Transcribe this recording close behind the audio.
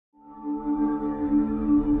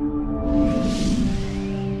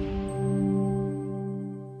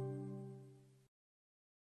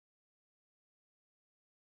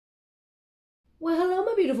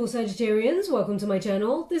beautiful Sagittarians, welcome to my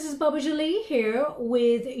channel. This is Baba Jolie here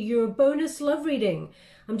with your bonus love reading.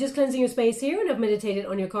 I'm just cleansing your space here and I've meditated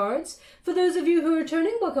on your cards. For those of you who are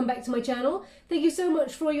returning, welcome back to my channel. Thank you so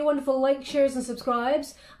much for all your wonderful likes, shares and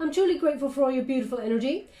subscribes. I'm truly grateful for all your beautiful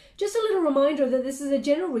energy. Just a little reminder that this is a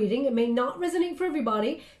general reading. It may not resonate for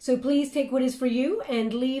everybody, so please take what is for you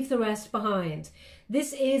and leave the rest behind.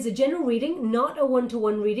 This is a general reading, not a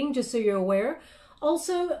one-to-one reading, just so you're aware.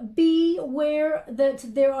 Also, be aware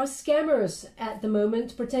that there are scammers at the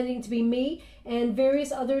moment pretending to be me and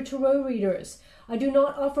various other tarot readers. I do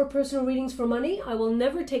not offer personal readings for money. I will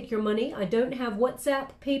never take your money. I don't have WhatsApp,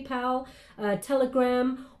 PayPal,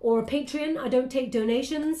 Telegram, or Patreon. I don't take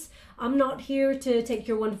donations. I'm not here to take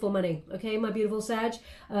your wonderful money, okay, my beautiful Sag?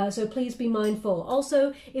 So please be mindful.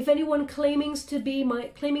 Also, if anyone claiming to be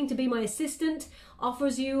my assistant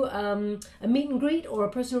offers you a meet and greet or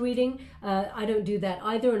a personal reading, I don't do that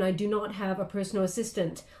either, and I do not have a personal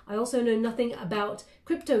assistant. I also know nothing about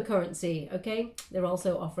cryptocurrency, okay? They're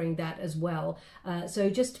also offering that as well. So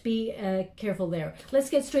just be careful there. Let's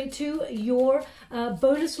get straight to your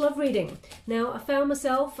bonus love reading. Now, I found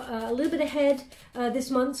myself a little bit ahead this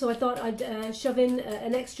month, so I thought I'd shove in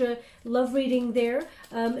an extra love reading there.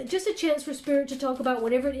 Just a chance for Spirit to talk about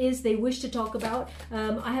whatever it is they wish to talk about.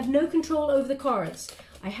 I have no control over the cards.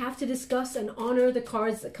 I have to discuss and honor the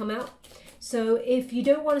cards that come out. So if you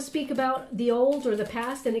don't want to speak about the old or the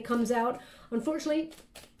past and it comes out, unfortunately,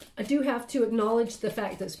 I do have to acknowledge the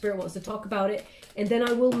fact that Spirit wants to talk about it, and then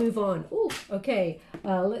I will move on. Ooh, okay.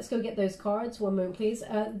 Let's go get those cards. One moment, please.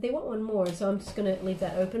 They want one more, so I'm just going to leave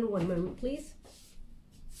that open. One moment, please.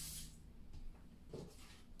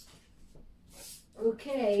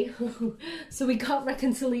 Okay, so we got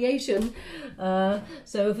reconciliation.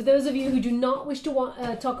 So for those of you who do not wish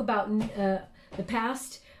to talk about the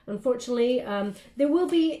past, unfortunately, there will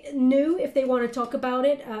be new if they want to talk about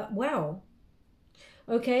it. Wow.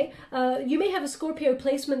 Okay, you may have a Scorpio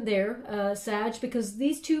placement there, Sag, because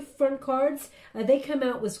these two front cards, they come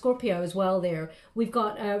out with Scorpio as well there. We've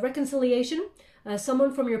got reconciliation.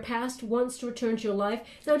 Someone from your past wants to return to your life.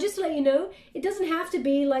 Now, just to let you know, it doesn't have to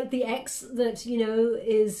be like the ex that, you know,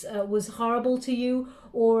 was horrible to you,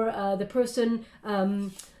 or the person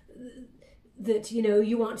that, you know,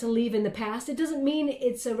 you want to leave in the past. It doesn't mean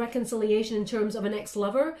it's a reconciliation in terms of an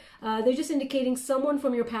ex-lover. They're just indicating someone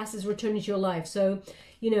from your past is returning to your life. So,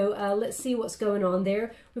 you know, let's see what's going on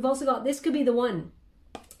there. We've also got, this could be the one.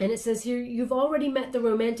 And it says here, you've already met the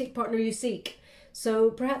romantic partner you seek. So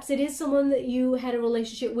perhaps it is someone that you had a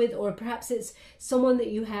relationship with, or perhaps it's someone that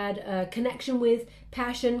you had a connection with,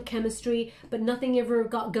 passion, chemistry, but nothing ever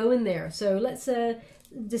got going there. So let's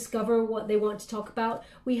discover what they want to talk about.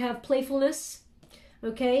 We have playfulness,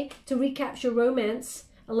 okay? To recapture romance,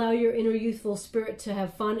 allow your inner youthful spirit to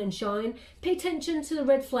have fun and shine. Pay attention to the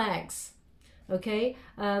red flags. Okay,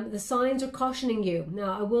 the signs are cautioning you.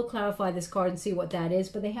 Now, I will clarify this card and see what that is,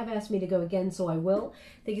 but they have asked me to go again, so I will.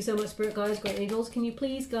 Thank you so much, Spirit Guides, Great Angels. Can you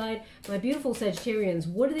please guide my beautiful Sagittarians?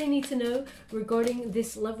 What do they need to know regarding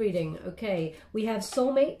this love reading? Okay, we have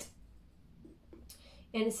soulmate.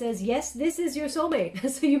 And it says, yes, this is your soulmate.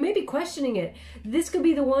 So you may be questioning it. This could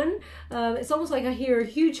be the one. It's almost like I hear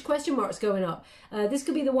huge question marks going up. This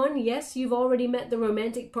could be the one. Yes, you've already met the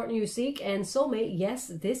romantic partner you seek. And soulmate, yes,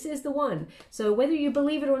 this is the one. So whether you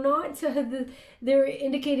believe it or not, they're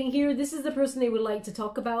indicating here this is the person they would like to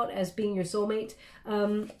talk about as being your soulmate.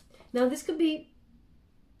 Now, this could be...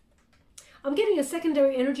 I'm getting a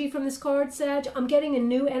secondary energy from this card, Sag. I'm getting a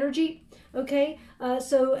new energy. Okay,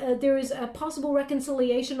 so there is a possible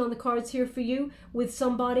reconciliation on the cards here for you with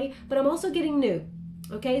somebody, but I'm also getting new.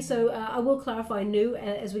 Okay, so I will clarify new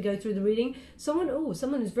as we go through the reading. Someone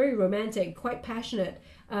who's very romantic, quite passionate.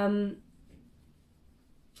 Yeah,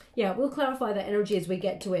 we'll clarify that energy as we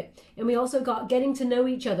get to it. And we also got getting to know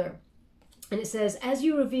each other. And it says, as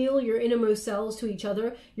you reveal your innermost selves to each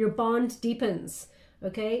other, your bond deepens.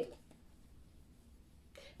 Okay.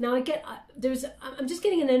 Now I'm just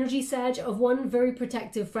getting an energy, Sag, of one very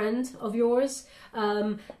protective friend of yours.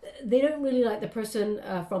 They don't really like the person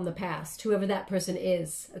from the past, whoever that person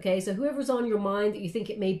is. Okay, so whoever's on your mind that you think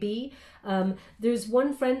it may be, there's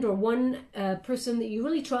one friend or one person that you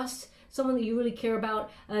really trust, someone that you really care about.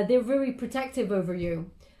 They're very protective over you,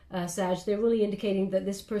 Sag. They're really indicating that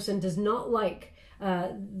this person does not like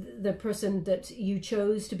the person that you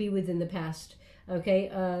chose to be with in the past. Okay.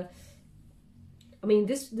 I mean,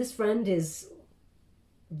 this friend is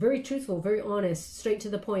very truthful, very honest, straight to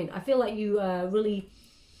the point. I feel like you really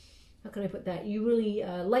how can I put that? You really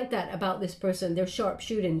like that about this person. They're sharp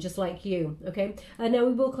shooting, just like you, okay? Now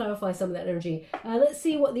we will clarify some of that energy. Let's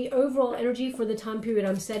see what the overall energy for the time period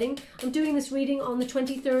I'm setting. I'm doing this reading on the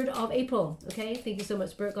 23rd of April, okay? Thank you so much,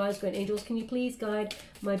 Spirit Guides, Great Angels. Can you please guide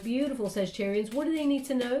my beautiful Sagittarians? What do they need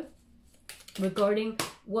to know regarding,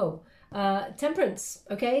 temperance,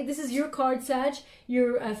 okay? This is your card, Sag.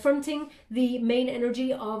 You're fronting the main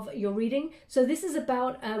energy of your reading. So this is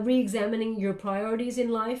about re-examining your priorities in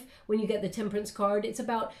life when you get the temperance card. It's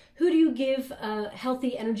about who do you give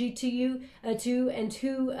healthy energy to you, and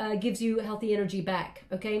who gives you healthy energy back,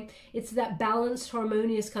 okay? It's that balanced,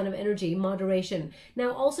 harmonious kind of energy, moderation.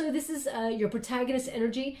 Now, also, this is your protagonist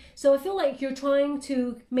energy. So I feel like you're trying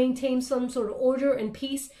to maintain some sort of order and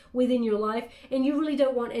peace within your life, and you really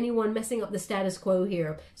don't want anyone messing up the status quo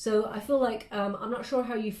here. So I feel like I'm not sure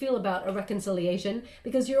how you feel about a reconciliation,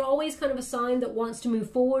 because you're always kind of a sign that wants to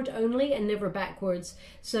move forward only and never backwards.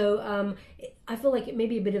 So I feel like it may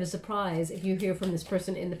be a bit of a surprise if you hear from this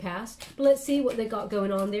person in the past. But let's see what they got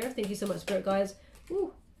going on there. Thank you so much, Spirit Guides.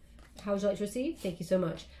 Ooh. How would you like to receive? Thank you so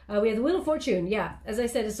much. We have the Wheel of Fortune. Yeah, as I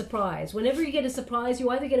said, a surprise. Whenever you get a surprise, you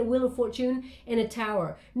either get a Wheel of Fortune and a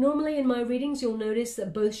Tower. Normally in my readings, you'll notice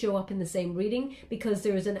that both show up in the same reading because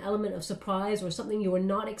there is an element of surprise or something you were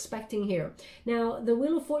not expecting here. Now, the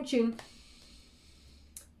Wheel of Fortune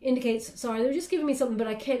indicates, sorry, they're just giving me something, but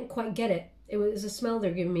I can't quite get it. It was a smell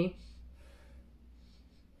they're giving me.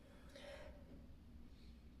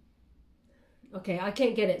 Okay, I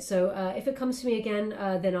can't get it. So if it comes to me again,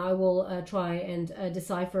 then I will try and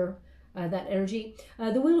decipher that energy.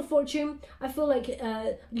 The Wheel of Fortune, I feel like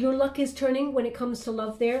your luck is turning when it comes to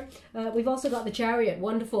love there. We've also got the Chariot,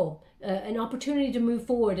 wonderful. An opportunity to move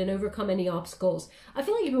forward and overcome any obstacles. I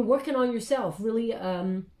feel like you've been working on yourself really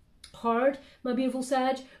hard, my beautiful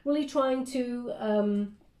Sag, really trying to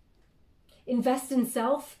invest in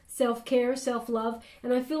self-care, self-love,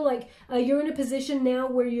 and I feel like you're in a position now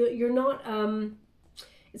where you're not,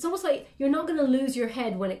 it's almost like you're not going to lose your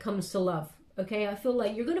head when it comes to love, okay? I feel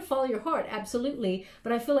like you're going to follow your heart, absolutely,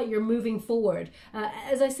 but I feel like you're moving forward.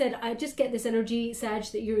 As I said, I just get this energy, Sag,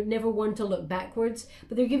 that you're never one to look backwards,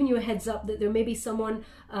 but they're giving you a heads up that there may be someone,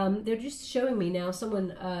 they're just showing me now,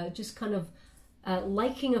 someone just kind of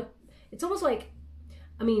liking a, it's almost like,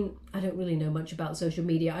 I mean, I don't really know much about social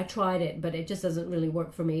media. I tried it, but it just doesn't really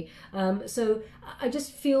work for me. So I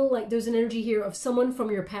just feel like there's an energy here of someone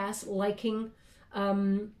from your past liking,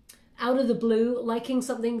 out of the blue, liking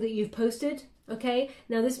something that you've posted. Okay,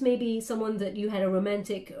 now this may be someone that you had a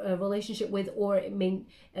romantic relationship with, or it may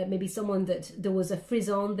maybe someone that there was a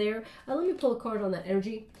frisson there. Let me pull a card on that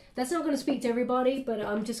energy. That's not going to speak to everybody, but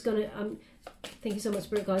I'm just going to... thank you so much,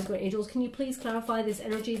 Spirit Guides, Great Angels. Can you please clarify this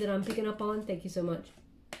energy that I'm picking up on? Thank you so much.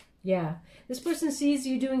 Yeah, this person sees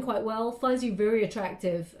you doing quite well, finds you very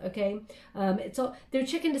attractive, okay? They're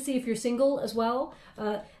checking to see if you're single as well.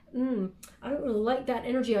 I don't really like that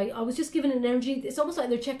energy. I was just given an energy. It's almost like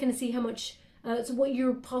they're checking to see how much, so what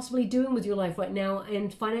you're possibly doing with your life right now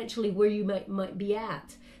and financially where you might be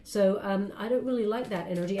at. So I don't really like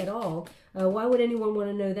that energy at all. Why would anyone want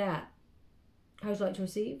to know that? How would you like to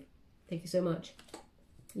receive? Thank you so much.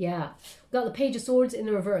 Yeah, we've got the Page of Swords in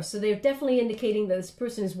the reverse. So they're definitely indicating that this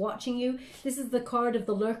person is watching you. This is the card of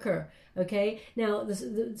the lurker, okay? Now,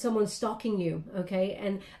 someone's stalking you, okay?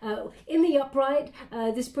 And in the upright,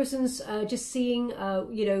 this person's just seeing,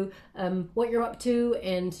 what you're up to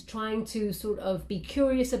and trying to sort of be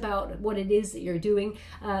curious about what it is that you're doing.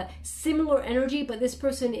 Similar energy, but this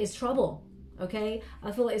person is trouble, okay?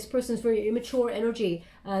 I feel like this person's very immature energy.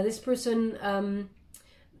 This person...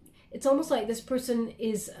 it's almost like this person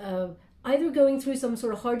is either going through some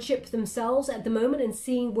sort of hardship themselves at the moment and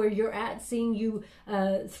seeing where you're at, seeing you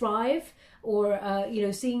thrive, or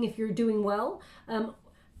seeing if you're doing well.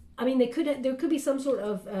 I mean, there could be some sort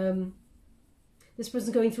of this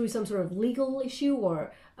person going through some sort of legal issue,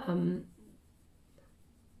 or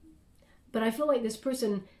but I feel like this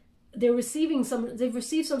person, they've received some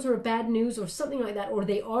sort of bad news or something like that, or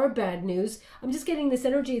they are bad news. I'm just getting this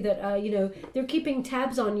energy that, they're keeping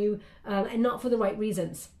tabs on you and not for the right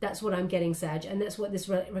reasons. That's what I'm getting, Sag, and that's what this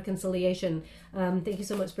reconciliation. Thank you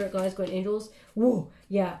so much, Spirit Guides, Great Angels. Whoa,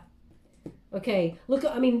 yeah. Okay, look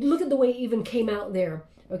at the way it even came out there,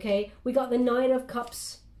 okay? We got the Nine of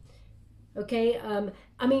Cups, okay?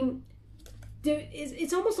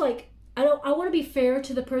 It's almost like, I want to be fair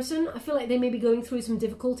to the person. I feel like they may be going through some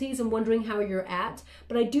difficulties and wondering how you're at.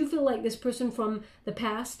 But I do feel like this person from the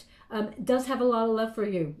past does have a lot of love for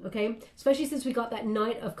you, okay? Especially since we got that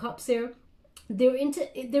Knight of Cups there. Their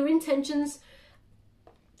intentions,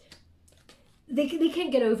 they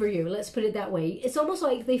can't get over you. Let's put it that way. It's almost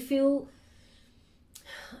like they feel...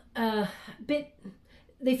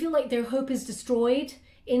 they feel like their hope is destroyed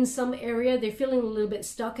in some area. They're feeling a little bit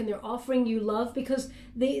stuck, and they're offering you love because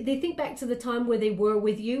they think back to the time where they were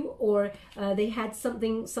with you, or they had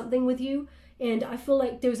something with you. And I feel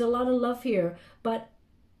like there's a lot of love here, but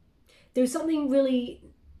there's something really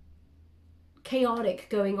chaotic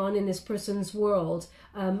going on in this person's world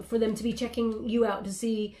for them to be checking you out to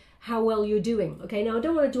see how well you're doing. Okay, now I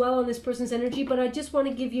don't want to dwell on this person's energy, but I just want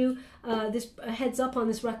to give you a heads up on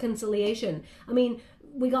this reconciliation. I mean,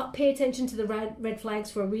 we got pay attention to the red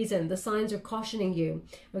flags for a reason. The signs are cautioning you.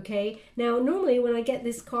 Okay, now normally when I get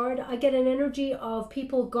this card, I get an energy of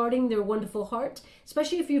people guarding their wonderful heart,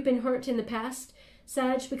 especially if you've been hurt in the past,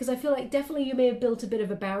 Sag, because I feel like definitely you may have built a bit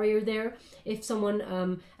of a barrier there if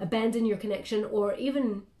someone abandoned your connection, or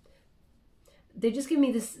even they just give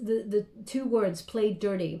me this the two words, played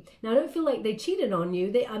dirty. Now I don't feel like they cheated on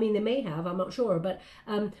you. I mean, they may have, I'm not sure, but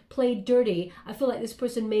played dirty. I feel like this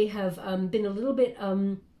person may have been a little bit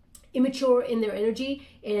immature in their energy,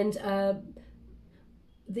 and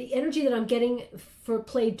the energy that I'm getting for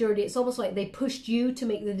played dirty, it's almost like they pushed you to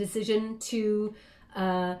make the decision to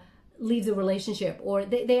leave the relationship, or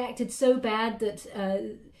they acted so bad that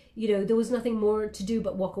you know, there was nothing more to do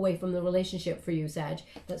but walk away from the relationship for you, Sag.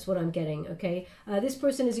 That's what I'm getting, okay? This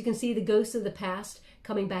person, as you can see, the ghost of the past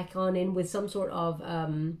coming back on in with some sort of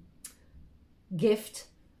gift,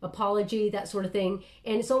 apology, that sort of thing.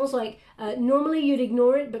 And it's almost like normally you'd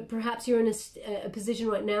ignore it, but perhaps you're in a position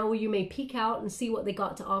right now where you may peek out and see what they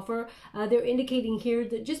got to offer. They're indicating here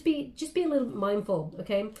that just be a little mindful,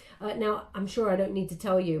 okay? Now, I'm sure I don't need to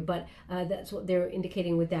tell you, but that's what they're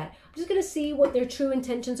indicating with that. I'm just going to see what their true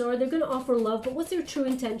intentions are. They're going to offer love, but what's their true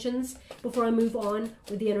intentions before I move on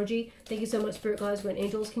with the energy? Thank you so much, Spirit Guides, Grand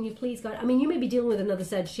Angels. Can you please guide? I mean, you may be dealing with another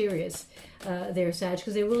Sagittarius there, Sag,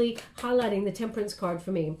 because they're really highlighting the Temperance card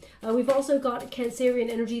for me. We've also got Cancerian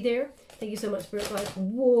energy there. Thank you so much, Spirit Guides.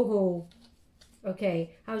 Whoa.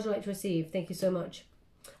 Okay, how would you like to receive? Thank you so much.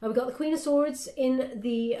 We've got the Queen of Swords in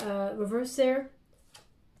the reverse there.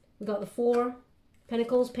 We've got the Four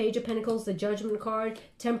Pentacles, Page of Pentacles, the Judgment card,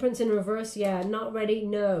 Temperance in reverse. Yeah, not ready.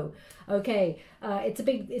 No. Okay, it's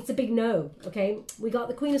a big no. Okay, we got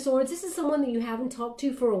the Queen of Swords. This is someone that you haven't talked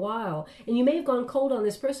to for a while, and you may have gone cold on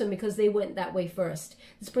this person because they went that way first.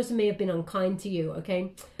 This person may have been unkind to you.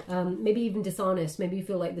 Okay, maybe even dishonest. Maybe you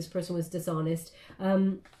feel like this person was dishonest.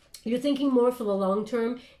 You're thinking more for the long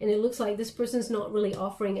term, and it looks like this person's not really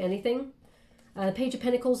offering anything. Page of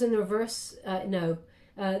Pentacles in the reverse. No,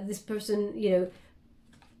 this person, you know,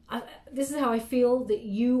 this is how I feel that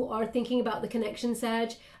you are thinking about the connection,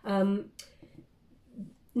 Sag. Now,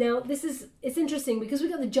 it's interesting because we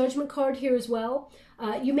got the Judgment card here as well.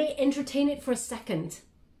 You may entertain it for a second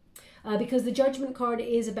because the Judgment card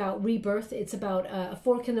is about rebirth. It's about a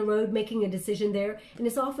fork in the road, making a decision there. And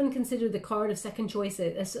it's often considered the card of second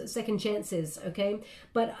choices, second chances, okay?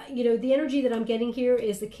 But, you know, the energy that I'm getting here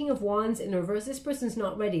is the King of Wands in reverse. This person's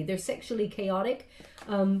not ready. They're sexually chaotic.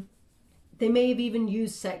 They may have even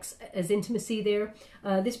used sex as intimacy there.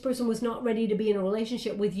 This person was not ready to be in a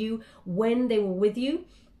relationship with you when they were with you.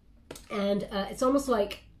 And it's almost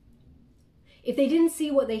like if they didn't see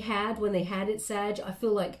what they had when they had it, Sag, I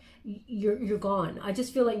feel like you're gone. I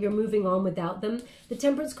just feel like you're moving on without them. The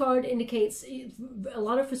Temperance card indicates a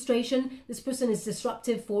lot of frustration. This person is a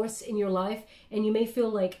disruptive force in your life, and you may feel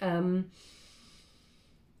like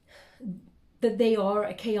that they are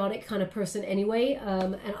a chaotic kind of person anyway.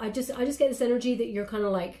 And I just get this energy that you're kind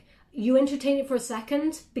of like, you entertain it for a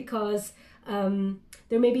second because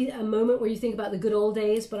there may be a moment where you think about the good old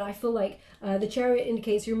days, but I feel like the Chariot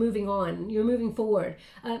indicates you're moving on, you're moving forward.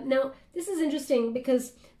 Now, this is interesting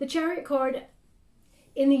because the Chariot card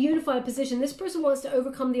in the unified position, this person wants to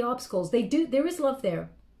overcome the obstacles. There is love there.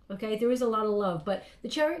 Okay, there is a lot of love, but the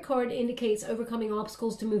Chariot card indicates overcoming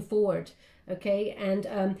obstacles to move forward. Okay,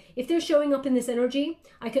 and if they're showing up in this energy,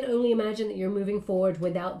 I can only imagine that you're moving forward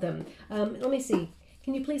without them. Let me see.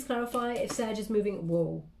 Can you please clarify if Sag is moving?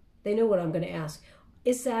 Whoa, they know what I'm going to ask.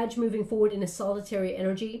 Is Sag moving forward in a solitary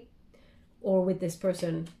energy or with this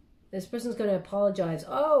person? This person's going to apologize.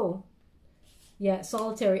 Oh, yeah,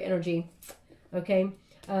 solitary energy. Okay.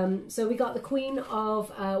 So we got the Queen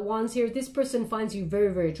of Wands here. This person finds you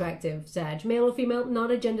very, very attractive, Sag. Male or female,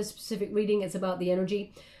 not a gender-specific reading. It's about the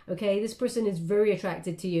energy. Okay, this person is very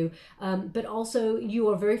attracted to you. But also, you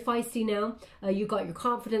are very feisty now. You got your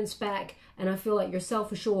confidence back, and I feel like you're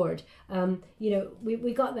self-assured. You know,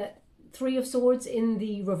 we got that Three of Swords in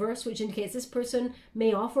the reverse, which indicates this person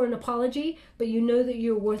may offer an apology, but you know that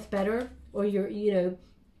you're worth better, or you're, you know,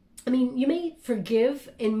 I mean, you may forgive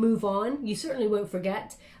and move on. You certainly won't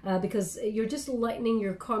forget because you're just lightening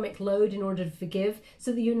your karmic load in order to forgive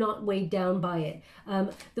so that you're not weighed down by it.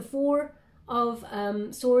 The Four of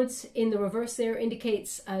Swords in the reverse there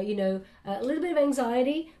indicates, you know, a little bit of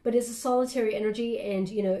anxiety, but it's a solitary energy, and,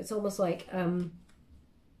 you know, it's almost like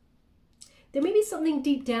there may be something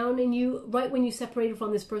deep down in you right when you separated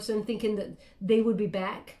from this person thinking that they would be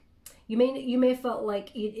back. You may have felt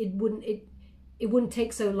like it wouldn't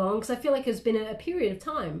take so long, because I feel like it's been a period of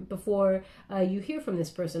time before you hear from this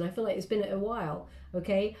person. I feel like it's been a while,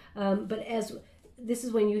 okay? But as this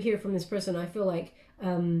is when you hear from this person, I feel like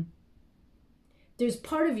there's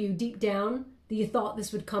part of you deep down that you thought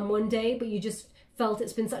this would come one day, but you just felt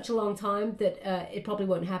it's been such a long time that it probably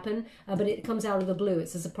won't happen, but it comes out of the blue.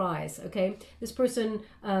 It's a surprise, okay? This person,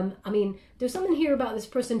 I mean, there's something here about this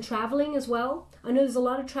person traveling as well. I know there's a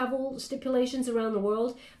lot of travel stipulations around the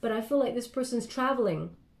world, but I feel like this person's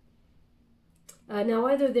traveling. Now,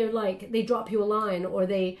 either they're like, they drop you a line, or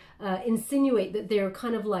they insinuate that they're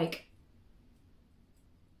kind of like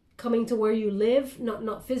coming to where you live,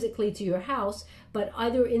 not physically to your house, but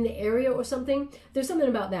either in the area or something. There's something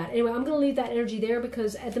about that. Anyway, I'm going to leave that energy there,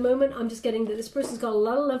 because at the moment I'm just getting that this person's got a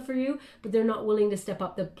lot of love for you, but they're not willing to step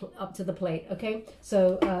up to the plate, okay?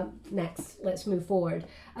 So next, let's move forward.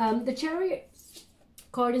 The Chariot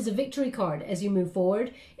card is a victory card as you move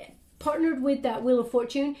forward. Partnered with that Wheel of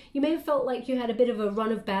Fortune, you may have felt like you had a bit of a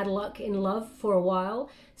run of bad luck in love for a while,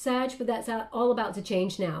 Sag, but that's all about to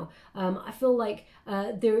change now. I feel like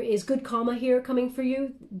there is good karma here coming for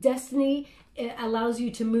you. Destiny allows you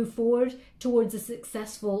to move forward towards a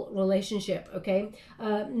successful relationship, okay?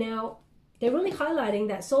 Now, they're really highlighting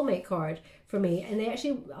that soulmate card for me, and they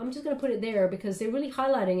actually, I'm just going to put it there because they're really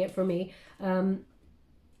highlighting it for me.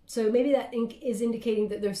 So maybe that is indicating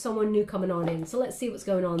that there's someone new coming on in. So let's see what's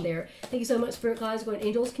going on there. Thank you so much, Spirit Guides, Guardian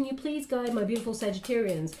Angels. Can you please guide my beautiful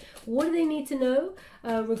Sagittarians? What do they need to know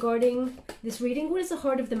regarding this reading? What is the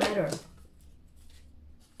heart of the matter?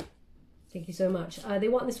 Thank you so much. They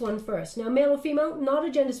want this one first. Now, male or female, not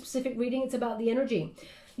a gender-specific reading. It's about the energy.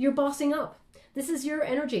 You're bossing up. This is your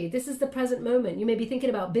energy. This is the present moment. You may be thinking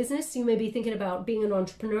about business. You may be thinking about being an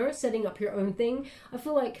entrepreneur, setting up your own thing. I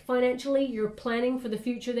feel like financially you're planning for the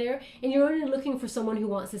future there, and you're only looking for someone who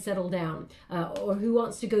wants to settle down or who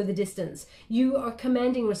wants to go the distance. You are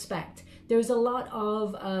commanding respect. There's a lot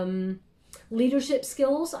of leadership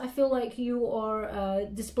skills I feel like you are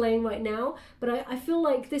displaying right now, but I feel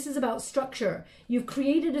like this is about structure. You've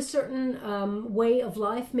created a certain way of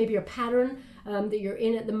life, maybe a pattern that you're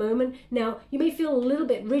in at the moment. Now, you may feel a little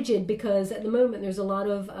bit rigid because at the moment there's a lot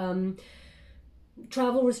of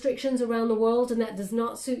travel restrictions around the world, and that does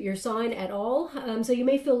not suit your sign at all. So you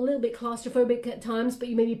may feel a little bit claustrophobic at times, but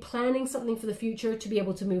you may be planning something for the future to be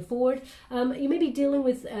able to move forward. You may be dealing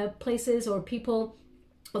with places or people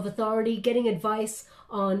of authority, getting advice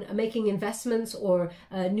on making investments or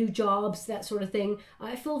new jobs, that sort of thing.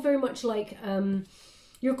 I feel very much like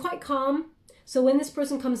you're quite calm. So when this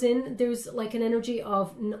person comes in, there's like an energy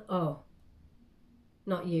of, oh,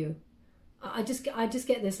 not you. I just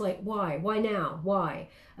get this like, why now, why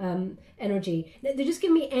energy. They're just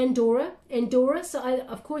giving me Andorra, so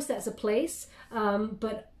of course that's a place,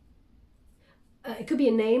 but it could be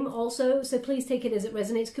a name also, so please take it as it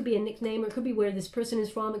resonates. It could be a nickname, or it could be where this person is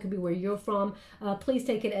from, it could be where you're from. Please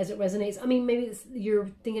take it as it resonates. I mean, maybe you're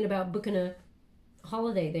thinking about booking a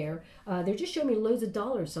holiday there. They're just showing me loads of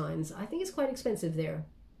dollar signs. I think it's quite expensive there.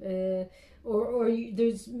 There's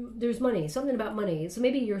money, something about money. So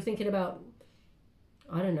maybe you're thinking about,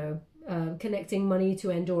 I don't know, connecting money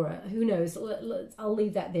to Andorra. Who knows? I'll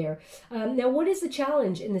leave that there. Now, what is the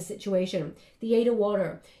challenge in this situation? The Eight of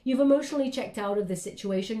Water. You've emotionally checked out of this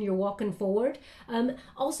situation. You're walking forward.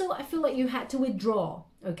 Also, I feel like you had to withdraw.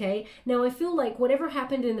 Okay, now I feel like whatever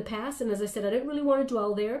happened in the past, and as I said, I don't really want to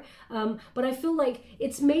dwell there, but I feel like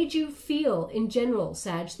it's made you feel in general,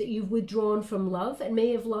 Sag, that you've withdrawn from love and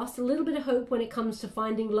may have lost a little bit of hope when it comes to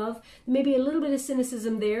finding love. Maybe a little bit of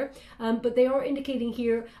cynicism there, but they are indicating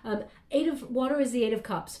here, Eight of Water is the Eight of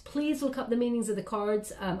Cups. Please look up the meanings of the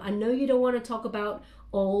cards. I know you don't want to talk about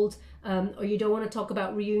old, or you don't want to talk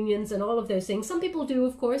about reunions and all of those things. Some people do,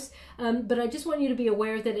 of course, but I just want you to be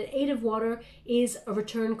aware that an Eight of Water is a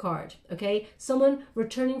return card, okay? Someone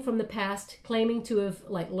returning from the past, claiming to have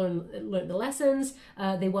like learned the lessons,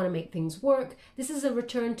 they want to make things work. This is a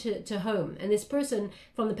return to home, and this person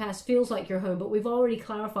from the past feels like your home, but we've already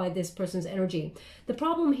clarified this person's energy. The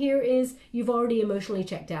problem here is you've already emotionally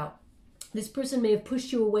checked out. This person may have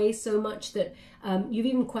pushed you away so much that you've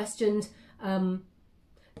even questioned.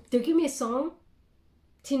 They're giving me a song,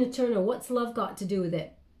 Tina Turner, What's Love Got to Do with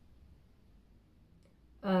It?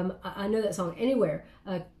 I know that song. Anywhere.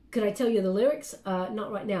 Could I tell you the lyrics?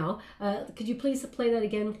 Not right now. Could you please play that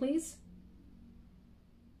again, please?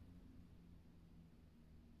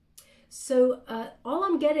 So all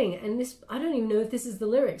I'm getting, and this, I don't even know if this is the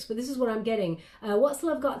lyrics, but this is what I'm getting. What's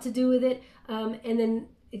love got to do with it? And then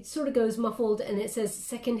it sort of goes muffled and it says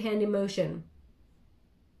secondhand emotion.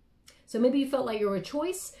 So maybe you felt like you were a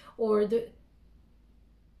choice, or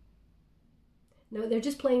no, they're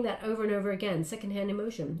just playing that over and over again, secondhand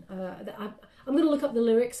emotion. I'm going to look up the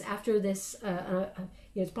lyrics after this.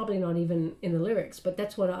 It's probably not even in the lyrics, but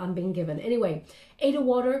that's what I'm being given. Anyway, 8 of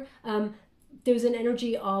water, there's an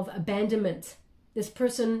energy of abandonment. This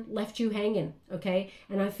person left you hanging, okay?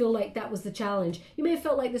 And I feel like that was the challenge. You may have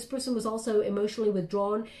felt like this person was also emotionally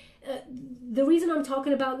withdrawn. The reason I'm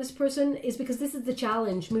talking about this person is because this is the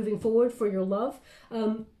challenge moving forward for your love.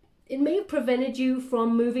 It may have prevented you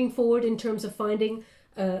from moving forward in terms of finding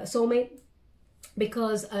a soulmate,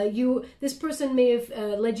 because this person may have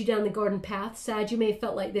led you down the garden path, Sag. You may have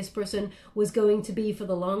felt like this person was going to be for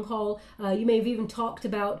the long haul. You may have even talked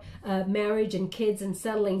about marriage and kids and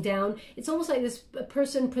settling down. It's almost like this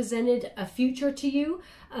person presented a future to you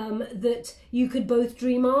that you could both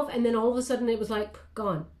dream of, and then all of a sudden it was like,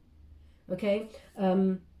 gone. Okay?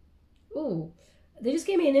 Ooh, they just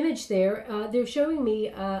gave me an image there. They're showing me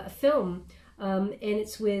a film, and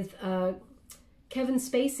it's with Kevin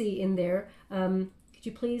Spacey in there. Could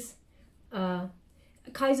you please?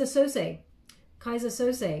 Kaiser Sose. Kaiser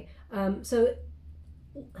Sose. So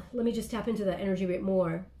let me just tap into that energy a bit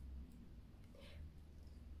more.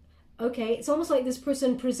 Okay, it's almost like this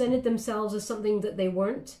person presented themselves as something that they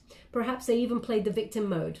weren't. Perhaps they even played the victim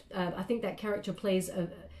mode. I think that character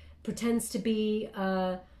pretends to be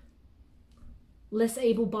less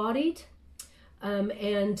able-bodied,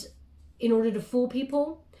 and in order to fool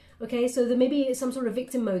people. Okay, so there may be some sort of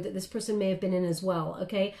victim mode that this person may have been in as well,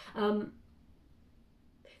 okay?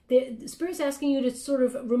 The Spirit's asking you to sort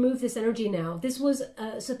of remove this energy now. This was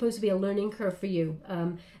supposed to be a learning curve for you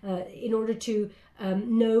in order to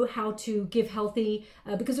know how to give healthy,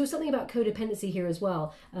 because there was something about codependency here as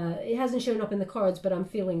well. It hasn't shown up in the cards, but I'm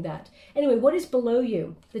feeling that. Anyway, what is below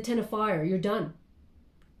you? The Ten of Fire. You're done.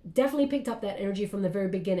 Definitely picked up that energy from the very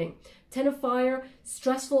beginning. Ten of Fire,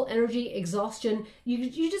 stressful energy, exhaustion.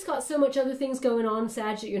 You just got so much other things going on,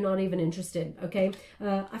 Sag, that you're not even interested, okay?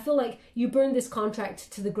 I feel like you burned this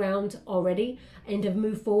contract to the ground already and have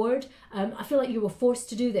moved forward. I feel like you were forced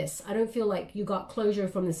to do this. I don't feel like you got closure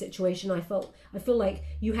from the situation. I feel like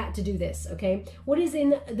you had to do this, okay? What is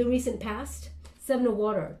in the recent past? Seven of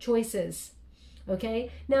Water, choices, okay?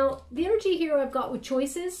 Now, the energy here I've got with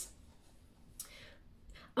choices,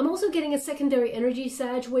 I'm also getting a secondary energy,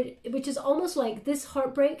 Sag, which is almost like this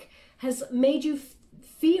heartbreak has made you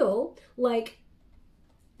feel like,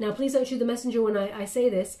 now please don't shoot the messenger when I say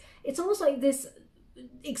this, it's almost like this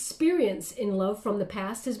experience in love from the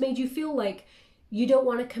past has made you feel like you don't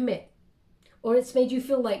want to commit, or it's made you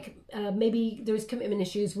feel like maybe there's commitment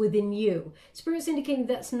issues within you. Spirit's indicating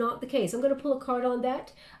that's not the case. I'm going to pull a card on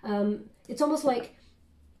that. It's almost like,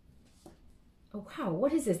 oh wow,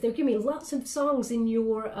 what is this? They're giving me lots of songs in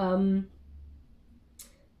your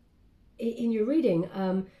reading.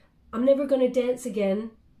 I'm never going to dance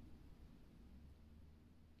again.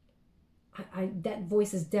 That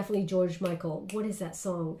voice is definitely George Michael. What is that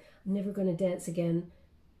song? I'm never going to dance again.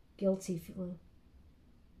 Guilty feeling.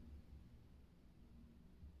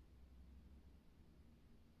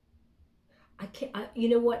 I can't. You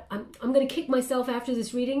know what? I'm going to kick myself after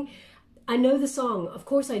this reading. I know the song, of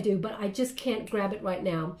course I do, but I just can't grab it right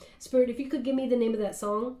now. Spirit, if you could give me the name of that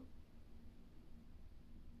song.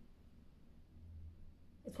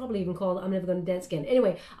 It's probably even called I'm Never Going to Dance Again.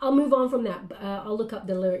 Anyway, I'll move on from that. I'll look up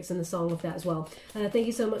the lyrics and the song of that as well. Thank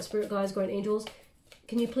you so much, Spirit Guides, Guardian Angels.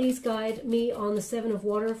 Can you please guide me on the Seven of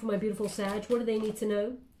Water for my beautiful Sag? What do they need to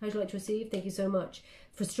know? How would you like to receive? Thank you so much.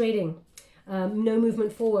 Frustrating. No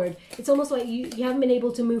movement forward. It's almost like you haven't been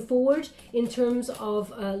able to move forward in terms of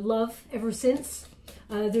love ever since.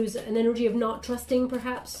 There's an energy of not trusting,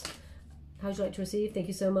 perhaps. How would you like to receive? Thank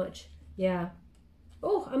you so much. Yeah.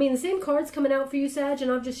 Oh, I mean, the same cards coming out for you, Sag,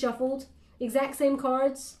 and I've just shuffled. Exact same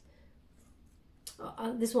cards.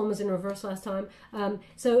 This one was in reverse last time.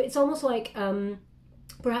 So it's almost like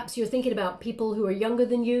perhaps you're thinking about people who are younger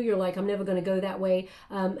than you. You're like, I'm never going to go that way.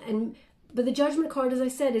 But the Judgment card, as I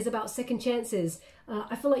said, is about second chances.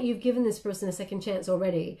 I feel like you've given this person a second chance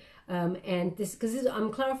already. And this, because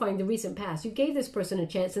I'm clarifying the recent past. You gave this person a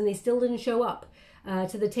chance and they still didn't show up.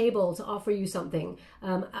 to the table to offer you something.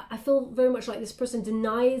 I feel very much like this person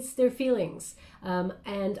denies their feelings.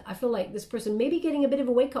 And I feel like this person may be getting a bit of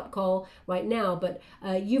a wake-up call right now, but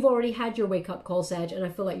you've already had your wake-up call, Sag, and I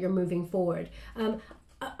feel like you're moving forward.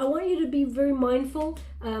 I want you to be very mindful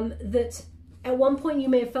that at one point you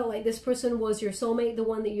may have felt like this person was your soulmate, the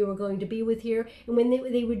one that you were going to be with here. And when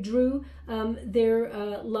they withdrew their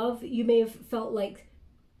love, you may have felt like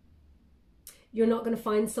you're not going to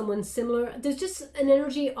find someone similar. There's just an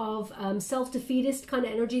energy of self-defeatist kind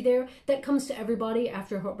of energy there. That comes to everybody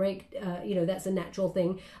after heartbreak. You know, that's a natural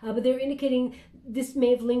thing. But they're indicating this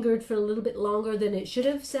may have lingered for a little bit longer than it should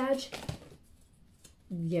have, Sag.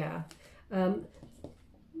 Yeah.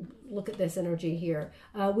 Look at this energy here.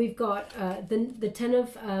 We've got the Ten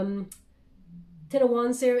of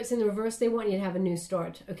Wands there. It's in the reverse. They want you to have a new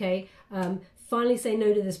start, okay? Finally say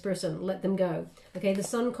no to this person. Let them go. Okay, the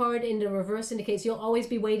Sun card in the reverse indicates you'll always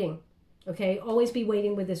be waiting. Okay, always be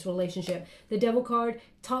waiting with this relationship. The Devil card,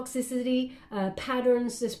 toxicity,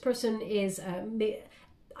 patterns. This person is,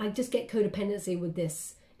 I just get codependency with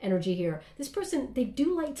this energy here. This person, they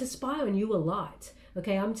do like to spy on you a lot.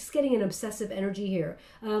 Okay, I'm just getting an obsessive energy here.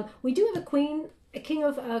 We do have a King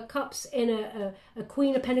of Cups and a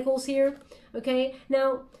Queen of Pentacles here. Okay,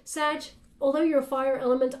 now, Sag, although you're a fire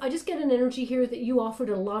element, I just get an energy here that you offered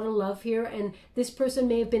a lot of love here, and this person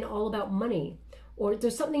may have been all about money, or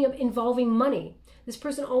there's something involving money. This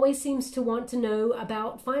person always seems to want to know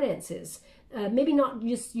about finances. Maybe not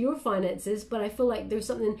just your finances, but I feel like there's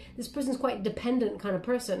something, this person's quite dependent kind of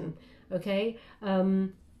person, okay?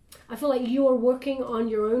 I feel like you are working on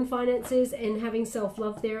your own finances and having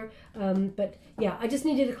self-love there. But yeah, I just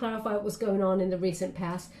needed to clarify what was going on in the recent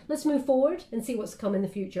past. Let's move forward and see what's come in the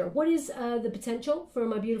future. What is the potential for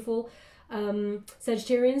my beautiful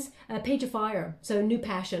Sagittarians? Page of Fire, so new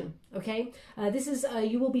passion, okay? This is,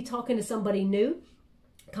 you will be talking to somebody new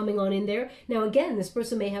coming on in there. Now again, this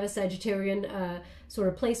person may have a Sagittarian sort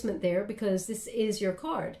of placement there because this is your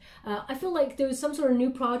card. I feel like there's some sort of new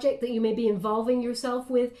project that you may be involving yourself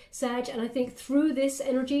with, Sag, and I think through this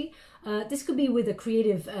energy, this could be with a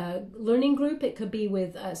creative learning group. It could be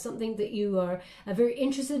with something that you are very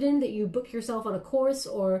interested in, that you book yourself on a course,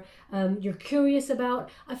 or you're curious about.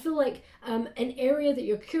 I feel like an area that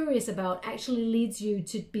you're curious about actually leads you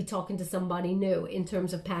to be talking to somebody new in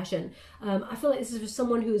terms of passion. I feel like this is for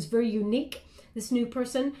someone who is very unique, this new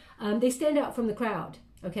person. They stand out from the crowd.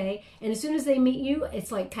 Okay, and as soon as they meet you,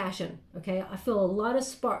 it's like passion. Okay, I feel a lot of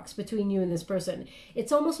sparks between you and this person.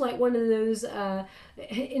 It's almost like one of those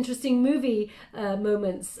interesting movie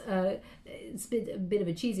moments. It's a bit of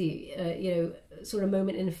a cheesy, you know, sort of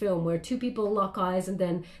moment in a film where two people lock eyes and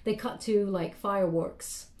then they cut to like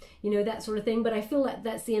fireworks. You know, that sort of thing. But I feel like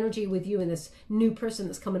that's the energy with you and this new person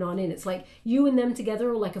that's coming on in. It's like you and them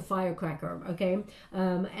together are like a firecracker. Okay,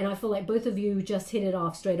 and I feel like both of you just hit it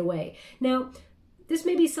off straight away. Now, this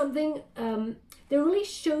may be something, they're really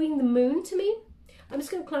showing the moon to me. I'm just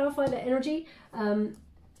going to clarify that energy. Thank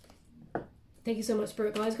you so much,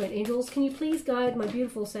 Spirit Guides, Great Angels. Can you please guide my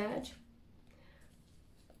beautiful Sag?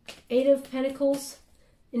 Eight of Pentacles,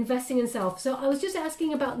 investing in self. So I was just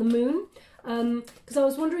asking about the moon, because I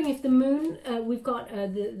was wondering if the moon, we've got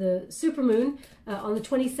the super moon on the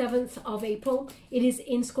 27th of April. It is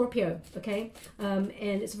in Scorpio, okay? And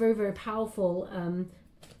it's a very, very powerful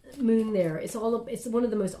moon there. It's one of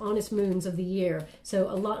the most honest moons of the year, so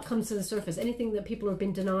a lot comes to the surface. Anything that people have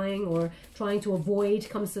been denying or trying to avoid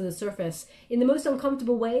comes to the surface in the most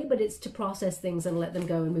uncomfortable way, but it's to process things and let them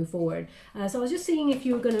go and move forward. So I was just seeing if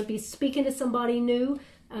you were going to be speaking to somebody new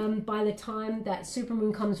by the time that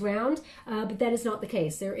supermoon comes round, but that is not the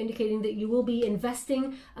case. They're indicating that you will be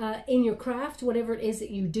investing in your craft, whatever it is that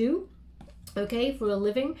you do, okay, for a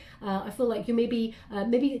living. I feel like you may be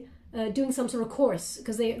doing some sort of course,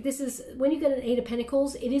 because this is, when you get an Eight of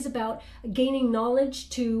Pentacles, it is about gaining knowledge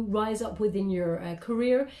to rise up within your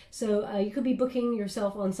career. So you could be booking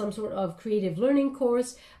yourself on some sort of creative learning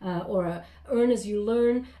course, or a earn as you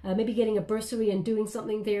learn, maybe getting a bursary and doing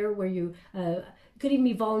something there where you could even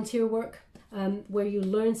be volunteer work, where you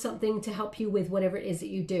learn something to help you with whatever it is that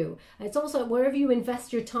you do. It's also wherever you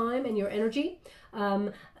invest your time and your energy,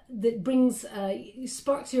 that brings,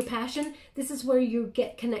 sparks your passion. This is where you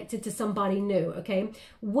get connected to somebody new, okay?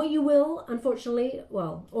 What you will, unfortunately,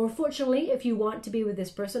 well, or fortunately, if you want to be with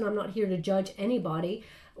this person, I'm not here to judge anybody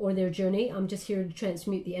or their journey. I'm just here to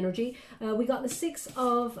transmute the energy. We got the Six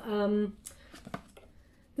of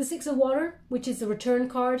The Six of Water, which is the return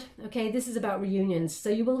card. Okay, this is about reunions. So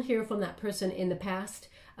you will hear from that person in the past,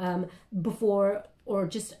 before or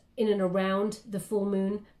just in and around the full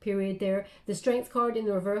moon period there. The Strength card in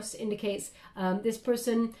the reverse indicates this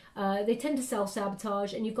person, they tend to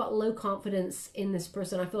self-sabotage, and you've got low confidence in this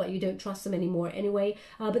person. I feel like you don't trust them anymore anyway,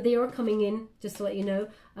 but they are coming in, just to let you know.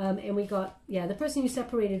 And we got, yeah, the person you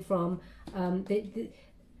separated from,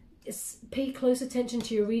 pay close attention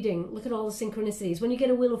to your reading. Look at all the synchronicities. When you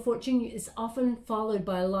get a Wheel of Fortune, it's often followed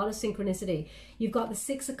by a lot of synchronicity. You've got the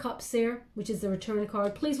Six of Cups there, which is the return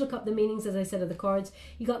card. Please look up the meanings, as I said, of the cards.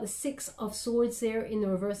 You got the Six of Swords there in the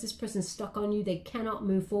reverse. This person's stuck on you. They cannot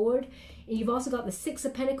move forward. And you've also got the Six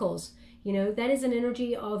of Pentacles. You know, that is an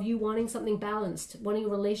energy of you wanting something balanced, wanting a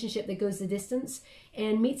relationship that goes the distance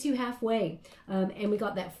and meets you halfway. And we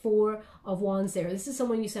got that Four of Wands there. This is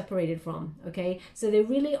someone you separated from, okay? So they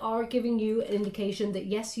really are giving you an indication that,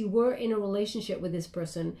 yes, you were in a relationship with this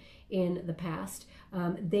person in the past.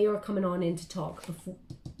 They are coming on in to talk before,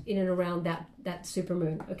 in and around that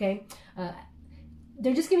supermoon, okay?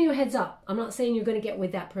 They're just giving you a heads up. I'm not saying you're going to get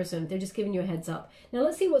with that person. They're just giving you a heads up. Now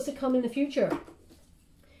let's see what's to come in the future.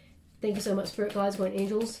 Thank you so much, Spirit Guides, Guardian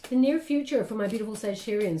Angels. The near future for my beautiful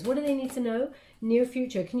Sagittarians. What do they need to know? Near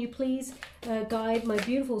future. Can you please guide my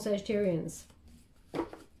beautiful Sagittarians?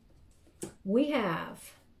 We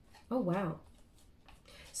have, oh wow.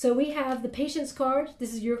 So we have the Patience card.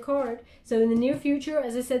 This is your card. So in the near future,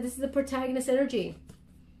 as I said, this is the protagonist energy.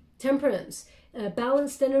 Temperance.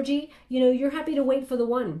 Balanced energy. You know, you're happy to wait for the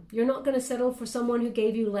one. You're not going to settle for someone who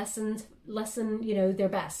gave you lessen, you know, their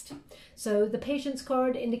best. So the Patience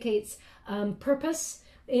card indicates purpose,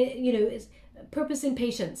 you know, purpose in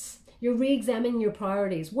patience. You're re-examining your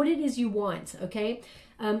priorities, what it is you want, okay?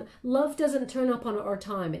 Love doesn't turn up on our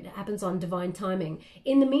time. It happens on divine timing.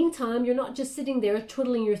 In the meantime, you're not just sitting there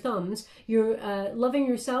twiddling your thumbs. You're loving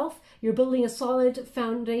yourself. You're building a solid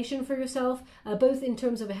foundation for yourself, both in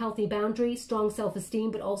terms of a healthy boundary, strong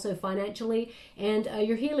self-esteem, but also financially. And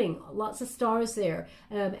you're healing. Lots of stars there.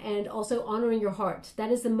 And also honoring your heart.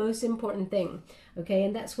 That is the most important thing. Okay,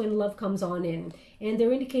 and that's when love comes on in. And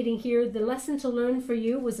they're indicating here the lesson to learn for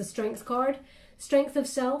you was the Strength card. Strength of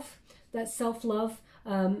self, that's self-love.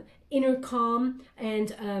 Inner calm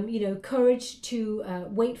and, you know, courage to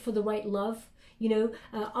wait for the right love. You know,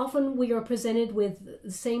 often we are presented with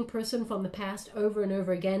the same person from the past over and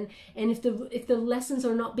over again. And if the lessons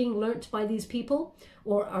are not being learnt by these people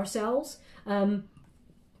or ourselves,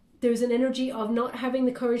 there's an energy of not having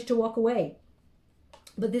the courage to walk away.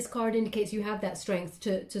 But this card indicates you have that strength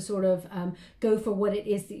to sort of go for what it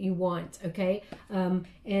is that you want, okay?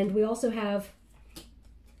 And we also have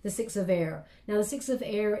the Six of Air. Now, the Six of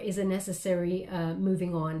Air is a necessary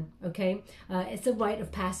moving on, okay? It's a rite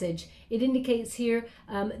of passage. It indicates here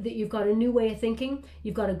that you've got a new way of thinking,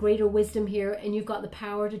 you've got a greater wisdom here, and you've got the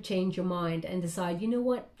power to change your mind and decide, you know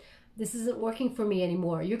what? This isn't working for me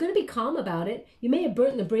anymore. You're going to be calm about it. You may have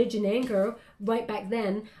burnt the bridge in anger right back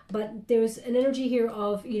then, but there's an energy here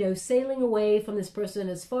of, you know, sailing away from this person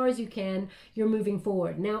as far as you can. You're moving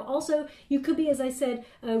forward. Now, also, you could be, as I said,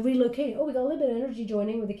 relocating. Oh, we got a little bit of energy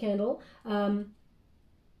joining with the candle. They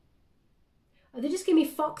just gave me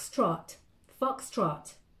foxtrot.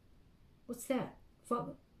 Foxtrot. What's that?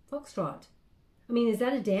 Foxtrot. I mean, is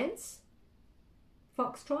that a dance?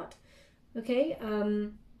 Foxtrot? Okay.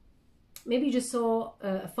 Maybe you just saw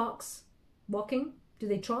a fox walking. Do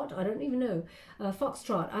they trot? I don't even know.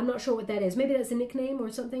 Foxtrot. I'm not sure what that is. Maybe that's a nickname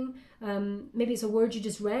or something. Maybe it's a word you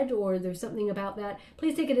just read, or there's something about that.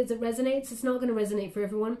 Please take it as it resonates. It's not going to resonate for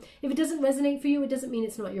everyone. If it doesn't resonate for you, it doesn't mean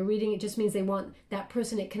it's not your reading. It just means they want that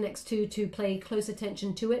person it connects to pay close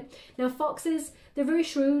attention to it. Now, foxes, they're very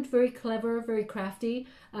shrewd, very clever, very crafty.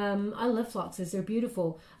 I love foxes. They're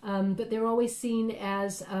beautiful. But they're always seen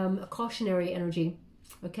as a cautionary energy.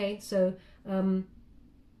 Okay, so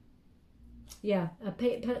yeah,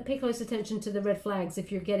 pay close attention to the red flags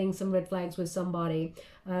if you're getting some red flags with somebody.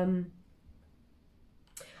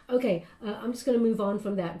 Okay, I'm just going to move on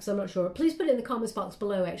from that because I'm not sure. Please put it in the comments box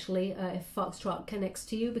below, actually, if Foxtrot connects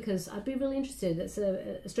to you, because I'd be really interested. It's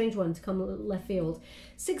a strange one to come left field.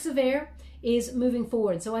 Six of Air is moving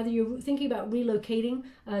forward. So either you're thinking about relocating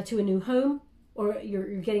to a new home, or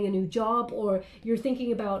you're getting a new job, or you're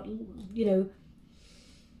thinking about, you know,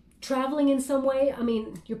 traveling in some way. I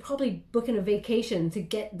mean, you're probably booking a vacation to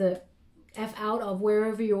get the F out of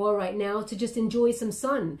wherever you are right now to just enjoy some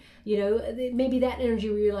sun. You know, maybe that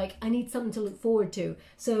energy where you're like, I need something to look forward to.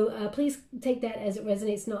 So please take that as it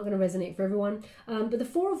resonates. It's not going to resonate for everyone. But the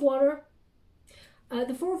Four of Water,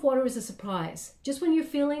 is a surprise. Just when you're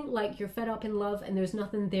feeling like you're fed up in love and there's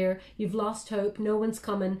nothing there, you've lost hope, no one's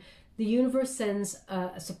coming, the universe sends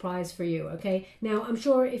a surprise for you, okay? Now, I'm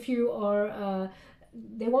sure if you are,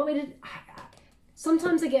 they want me to,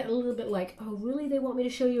 sometimes I get a little bit like, oh, really? They want me to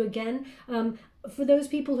show you again? For those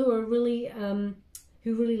people who are really,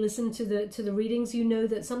 who really listen to the readings, you know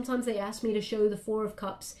that sometimes they ask me to show the Four of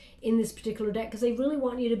Cups in this particular deck because they really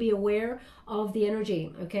want you to be aware of the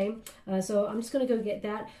energy, okay? So I'm just going to go get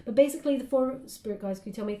that. But basically, the four, Spirit guides, can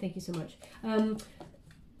you tell me? Thank you so much.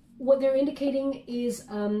 What they're indicating is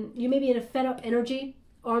you may be in a fed up energy,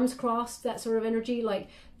 arms crossed, that sort of energy. Like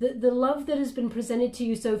the love that has been presented to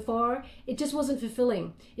you so far, it just wasn't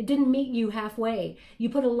fulfilling. It didn't meet you halfway. You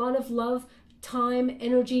put a lot of love, time,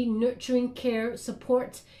 energy, nurturing, care,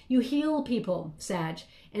 support. You heal people, Sag.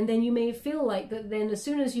 And then you may feel like that then as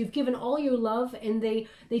soon as you've given all your love and they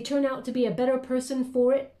turn out to be a better person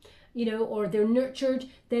for it, you know, or they're nurtured,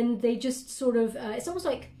 then they just sort of, it's almost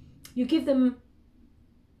like you give them,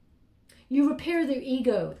 you repair their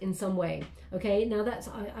ego in some way, okay? Now that's,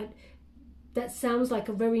 that sounds like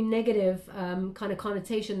a very negative kind of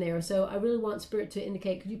connotation there. So I really want Spirit to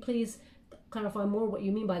indicate, could you please clarify more what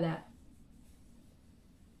you mean by that?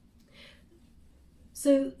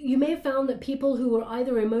 So you may have found that people who were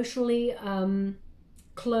either emotionally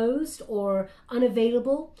closed or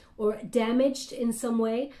unavailable or damaged in some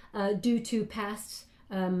way due to past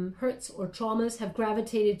hurts or traumas have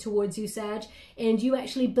gravitated towards you, Sag, and you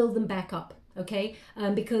actually build them back up. Okay,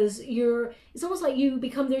 because it's almost like you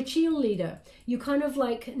become their cheerleader. You kind of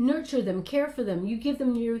like nurture them, care for them. You give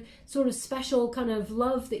them your sort of special kind of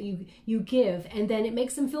love that you give, and then it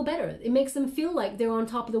makes them feel better. It makes them feel like they're on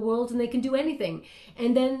top of the world and they can do anything.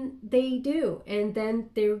 And then they do, and then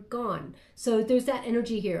they're gone. So there's that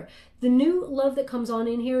energy here. The new love that comes on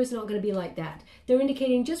in here is not going to be like that. They're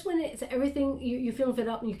indicating just when it's everything, you're feeling fed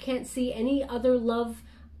up and you can't see any other love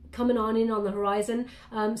coming on the horizon.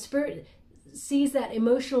 Spirit sees that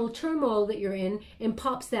emotional turmoil that you're in and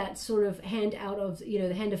pops that sort of hand out of, you know,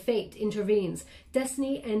 the hand of fate intervenes.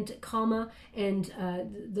 Destiny and karma and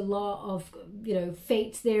the law of, you know,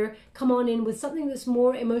 fate there come on in with something that's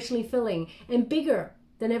more emotionally filling and bigger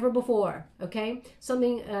than ever before, okay?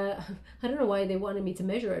 Something, I don't know why they wanted me to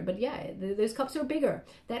measure it, but yeah, those cups are bigger.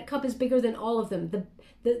 That cup is bigger than all of them.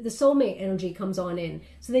 The soulmate energy comes on in.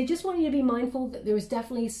 So they just want you to be mindful that there's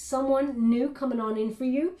definitely someone new coming on in for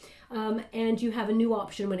you, and you have a new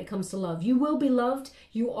option when it comes to love. You will be loved,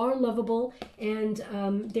 you are lovable, and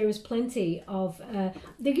there is plenty of,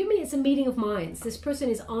 they're giving me it's a meeting of minds. This person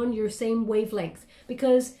is on your same wavelength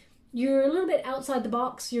because you're a little bit outside the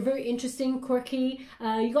box. You're very interesting, quirky.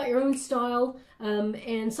 You got your own style.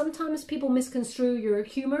 And sometimes people misconstrue your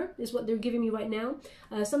humor, is what they're giving me right now.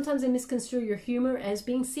 Sometimes they misconstrue your humor as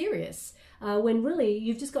being serious, when really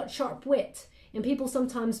you've just got sharp wit. And people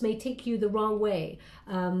sometimes may take you the wrong way.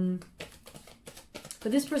 But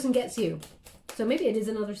this person gets you. So maybe it is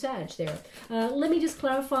another Sag there. Let me just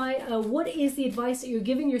clarify, what is the advice that you're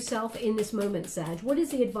giving yourself in this moment, Sag? What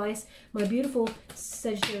is the advice, my beautiful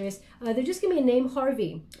Sagittarius? They're just giving me a name,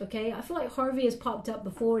 Harvey, okay? I feel like Harvey has popped up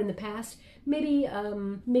before in the past, maybe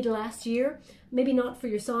mid last year, maybe not for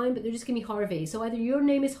your sign, but they're just giving me Harvey. So either your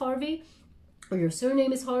name is Harvey, or your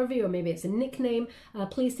surname is Harvey, or maybe it's a nickname.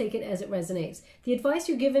 Please take it as it resonates. The advice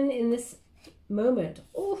you're given in this moment,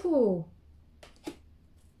 ooh,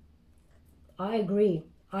 I agree.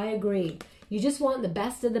 I agree. You just want the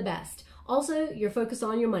best of the best. Also, you're focused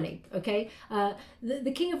on your money, okay?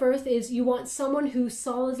 The King of Earth is you want someone who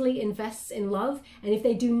solidly invests in love, and if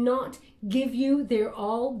they do not give you their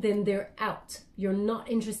all, then they're out. You're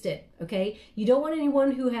not interested, okay? You don't want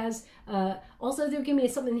anyone who has, also they're giving me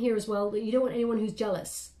something here as well, that you don't want anyone who's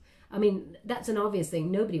jealous. I mean, that's an obvious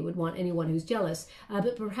thing. Nobody would want anyone who's jealous.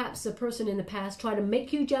 But perhaps a person in the past tried to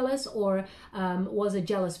make you jealous or was a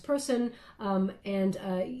jealous person.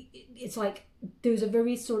 It's like there's a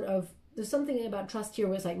very sort of, there's something about trust here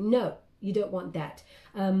where it's like, no, you don't want that.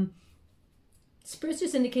 Spirit's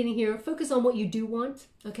just indicating here, focus on what you do want,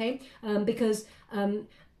 okay? Because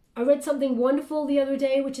I read something wonderful the other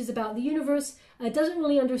day, which is about the universe. It doesn't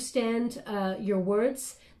really understand your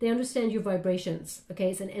words. They understand your vibrations, okay?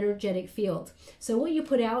 It's an energetic field. So what you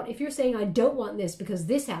put out, if you're saying, I don't want this because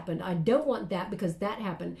this happened, I don't want that because that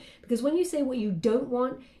happened. Because when you say what you don't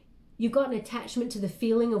want, you've got an attachment to the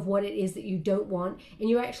feeling of what it is that you don't want, and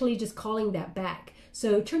you're actually just calling that back.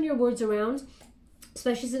 So turn your words around,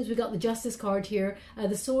 especially since we got the Justice card here.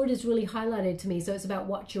 The sword is really highlighted to me, so it's about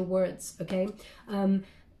watch your words, okay?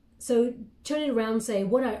 So turn it around and say,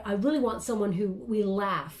 what I really want someone who we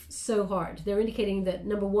laugh so hard. They're indicating that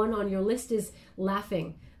number one on your list is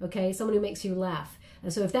laughing, okay? Someone who makes you laugh.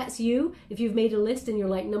 And so if that's you, if you've made a list and you're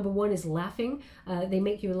like number one is laughing, they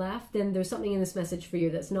make you laugh, then there's something in this message for you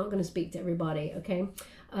that's not going to speak to everybody, okay?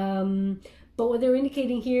 But what they're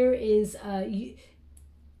indicating here is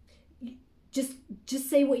just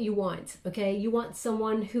say what you want, okay? You want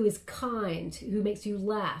someone who is kind, who makes you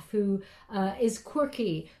laugh, who is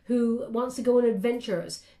quirky, who wants to go on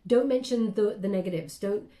adventures. Don't mention the negatives.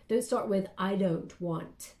 Don't start with I don't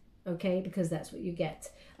want, okay? Because that's what you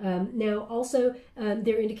get. Now also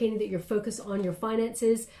they're indicating that you're focused on your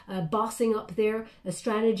finances, bossing up there, a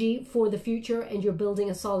strategy for the future, and you're building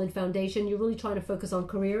a solid foundation. You're really trying to focus on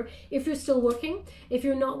career. If you're still working, if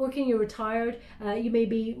you're not working, you're retired, you may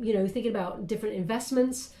be, you know, thinking about different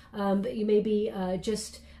investments, but you may be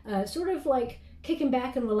just sort of like kicking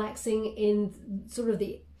back and relaxing in sort of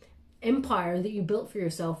the empire that you built for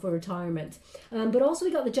yourself for retirement. But also we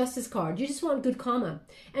got the Justice card. You just want good karma.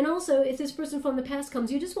 And also if this person from the past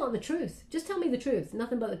comes, you just want the truth. Just tell me the truth,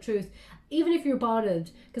 nothing but the truth. Even if you're bothered,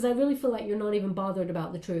 because I really feel like you're not even bothered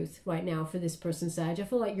about the truth right now for this person, Sag. I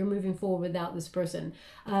feel like you're moving forward without this person.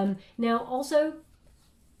 Now also,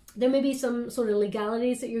 there may be some sort of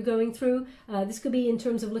legalities that you're going through. This could be in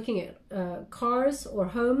terms of looking at cars or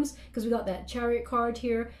homes, because we got that Chariot card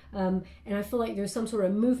here. And I feel like there's some sort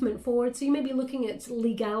of movement forward. So you may be looking at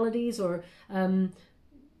legalities or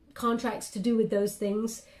contracts to do with those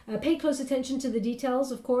things. Pay close attention to the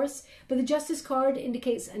details, of course. But the Justice card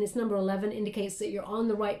indicates, and it's number 11, indicates that you're on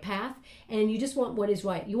the right path and you just want what is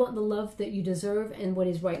right. You want the love that you deserve and what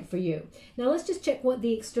is right for you. Now let's just check what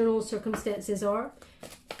the external circumstances are.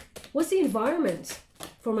 What's the environment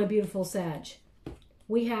for my beautiful Sag?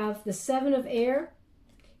 We have the 7 of Air,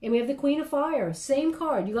 and we have the Queen of Fire. Same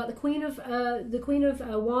card. You got the Queen of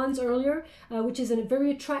Wands earlier, which is a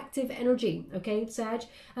very attractive energy. Okay, Sag.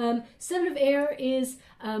 7 of Air is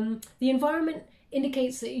the environment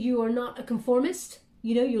indicates that you are not a conformist.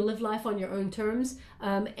 You know, you live life on your own terms,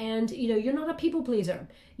 and you know you're not a people pleaser.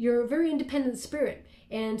 You're a very independent spirit,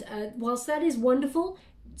 and whilst that is wonderful,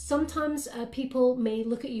 sometimes people may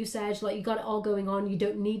look at you, Sag, like you got it all going on. You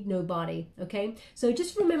don't need nobody, okay? So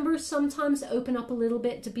just remember sometimes to open up a little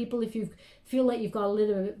bit to people if you feel like you've got a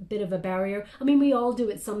little bit of a barrier. I mean, we all do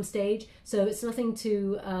at some stage, so it's nothing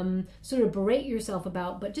to sort of berate yourself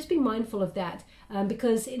about, but just be mindful of that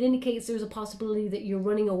because it indicates there's a possibility that you're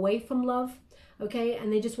running away from love, okay?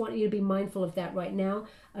 And they just want you to be mindful of that right now.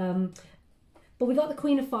 But we got the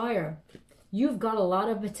Queen of Fire. You've got a lot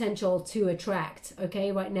of potential to attract,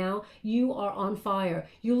 okay? Right now, you are on fire.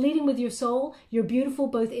 You're leading with your soul. You're beautiful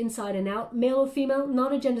both inside and out. Male or female,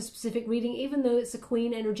 not a gender-specific reading, even though it's a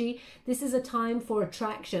queen energy. This is a time for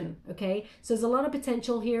attraction, okay? So there's a lot of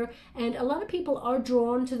potential here, and a lot of people are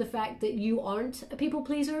drawn to the fact that you aren't a people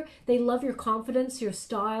pleaser. They love your confidence, your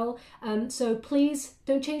style, so please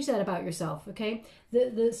don't change that about yourself, okay?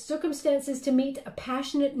 The circumstances to meet a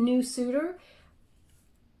passionate new suitor,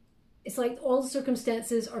 it's like all the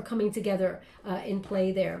circumstances are coming together in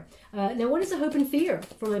play there. Now, what is the hope and fear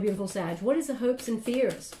for my beautiful Sag? What is the hopes and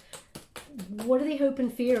fears? What do they hope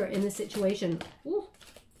and fear in this situation? Ooh.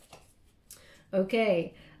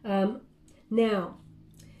 Okay. Now,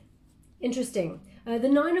 interesting. The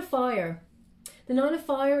 9 of Fire. The 9 of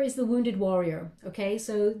Fire is the wounded warrior. Okay,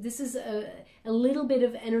 so this is a little bit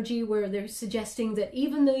of energy where they're suggesting that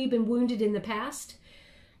even though you've been wounded in the past,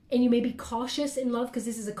 and you may be cautious in love, because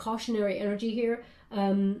this is a cautionary energy here.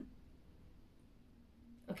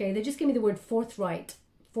 Okay, they just give me the word forthright.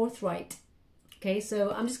 Forthright. Okay,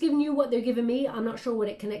 so I'm just giving you what they're giving me. I'm not sure what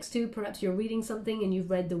it connects to. Perhaps you're reading something and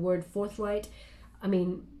you've read the word forthright. I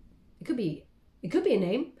mean, it could be a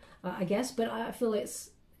name, I guess, but I feel it's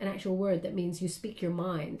an actual word that means you speak your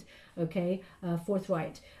mind. Okay,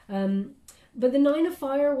 forthright. But the 9 of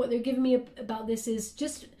Fire, what they're giving me about this is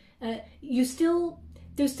just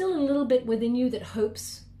there's still a little bit within you that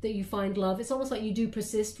hopes that you find love. It's almost like you do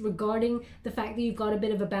persist regarding the fact that you've got a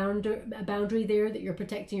bit of a boundary there, that you're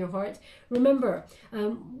protecting your heart. Remember,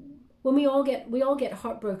 when we all get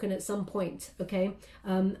heartbroken at some point, okay?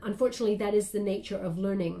 Unfortunately, that is the nature of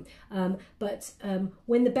learning. But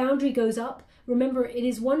when the boundary goes up, remember, it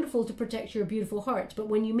is wonderful to protect your beautiful heart. But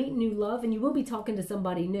when you meet new love, and you will be talking to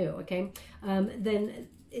somebody new, okay? Then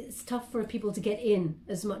it's tough for people to get in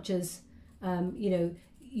as much as you know,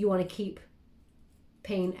 you want to keep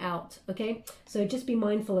pain out, okay? So just be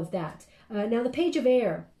mindful of that. Now, the Page of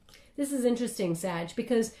Air. This is interesting, Sag,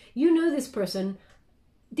 because you know this person.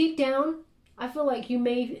 Deep down, I feel like you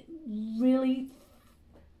may really...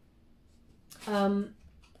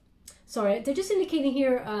 sorry, they're just indicating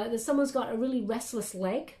here that someone's got a really restless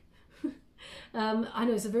leg. I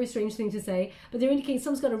know it's a very strange thing to say, but they're indicating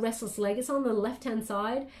someone's got a restless leg. It's on the left-hand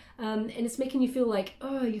side, and it's making you feel like,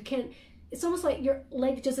 oh, you can't, it's almost like your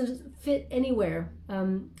leg doesn't fit anywhere.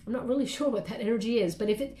 I'm not really sure what that energy is, but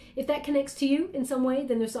if that connects to you in some way,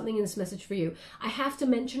 then there's something in this message for you. I have to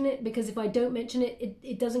mention it because if I don't mention it,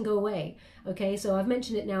 it doesn't go away. Okay, so I've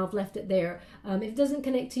mentioned it now, I've left it there. If it doesn't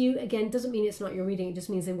connect to you, again, doesn't mean it's not your reading. It just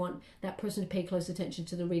means they want that person to pay close attention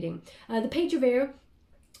to the reading. The Page of Air,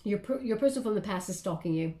 your person from the past is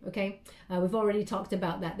stalking you, okay? We've already talked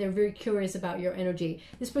about that. They're very curious about your energy.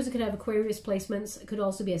 This person could have Aquarius placements. It could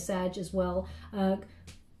also be a Sag as well. I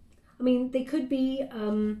mean, they could be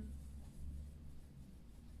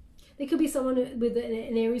someone with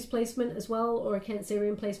an Aries placement as well, or a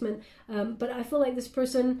Cancerian placement. But I feel like this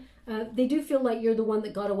person, they do feel like you're the one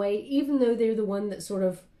that got away, even though they're the one that sort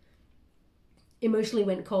of emotionally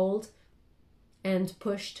went cold and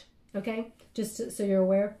pushed, okay? Just so you're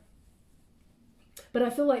aware. But I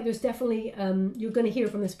feel like there's definitely, you're going to hear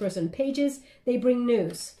from this person. Pages, they bring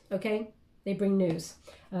news, okay? They bring news.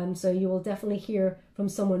 So you will definitely hear from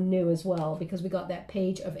someone new as well, because we got that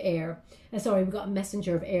Page of Air. Sorry, we got a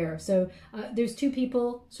Messenger of Air. So there's two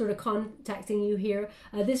people sort of contacting you here.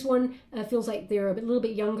 This one feels like they're a little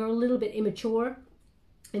bit younger, a little bit immature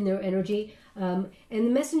in their energy. And the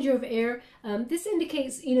Messenger of Air, this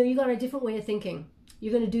indicates, you know, you got a different way of thinking.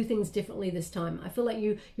 You're going to do things differently this time. I feel like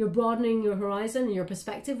you're broadening your horizon and your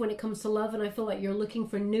perspective when it comes to love, and I feel like you're looking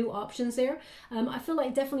for new options there. I feel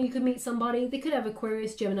like definitely you could meet somebody. They could have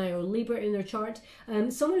Aquarius, Gemini, or Libra in their chart.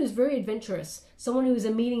 Someone who's very adventurous, someone who is a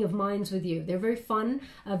meeting of minds with you. They're very fun,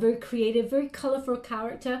 very creative, very colorful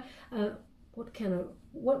character.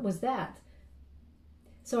 What was that?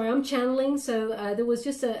 Sorry, I'm channeling, so there was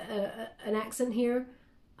just an accent here.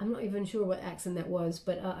 I'm not even sure what accent that was,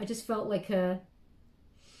 but I just felt like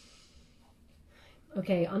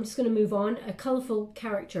okay, I'm just going to move on. A colorful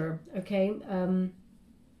character, okay,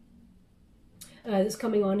 that's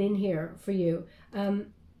coming on in here for you. I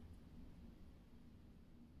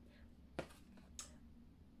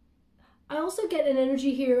also get an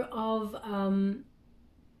energy here of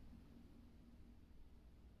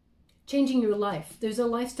changing your life. There's a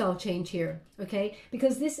lifestyle change here, okay?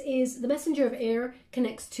 Because this is, the Messenger of Air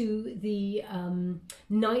connects to the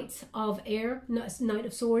Knight of Air, Knight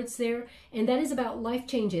of Swords there, and that is about life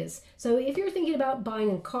changes. So if you're thinking about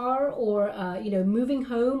buying a car, or you know, moving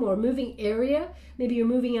home or moving area, maybe you're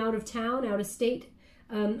moving out of town, out of state,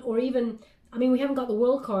 or even, I mean, we haven't got the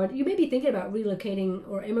World card. You may be thinking about relocating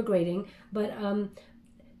or immigrating, but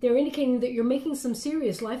they're indicating that you're making some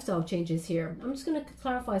serious lifestyle changes here. I'm just going to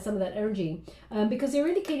clarify some of that energy, because they're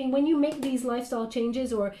indicating when you make these lifestyle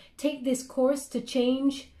changes or take this course to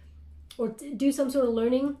change or do some sort of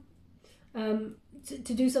learning,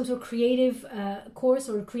 to do some sort of creative course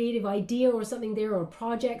or creative idea or something there, or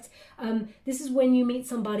project, this is when you meet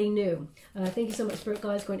somebody new. Thank you so much, Spirit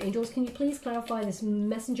Guides, Guardian Angels. Can you please clarify this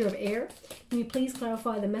Messenger of Air? Can you please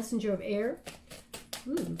clarify the Messenger of Air?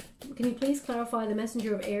 Can you please clarify the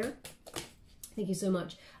Messenger of Air? Thank you so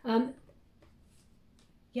much.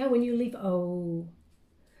 Yeah, when you leave, oh,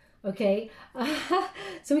 okay.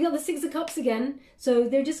 So we got the Six of Cups again. So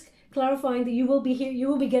they're just clarifying that you will be here, you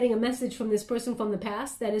will be getting a message from this person from the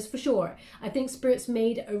past. That is for sure. I think Spirit's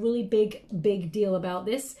made a really big deal about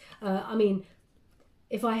this. I mean,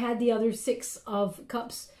 if I had the other Six of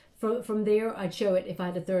Cups from there, I'd show it if I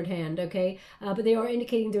had a third hand, okay? But they are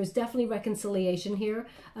indicating there's definitely reconciliation here.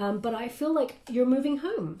 But I feel like you're moving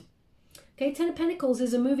home. Okay, Ten of Pentacles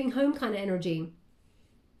is a moving home kind of energy.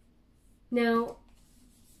 Now,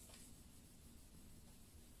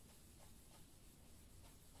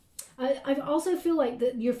 I also feel like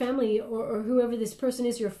that your family or whoever this person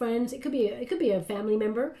is, your friends, it could be a family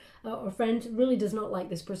member or friend, really does not like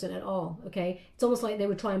this person at all, okay? It's almost like they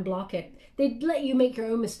would try and block it. They'd let you make your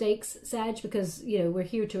own mistakes, Sag, because, you know, we're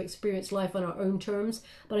here to experience life on our own terms,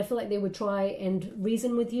 but I feel like they would try and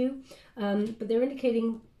reason with you. But they're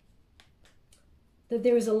indicating that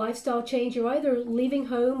there is a lifestyle change. You're either leaving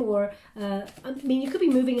home or, I mean, you could be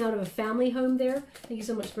moving out of a family home there. Thank you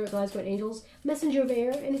so much, Spirit Guides, Guardian Angels. Messenger of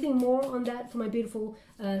Air, anything more on that for my beautiful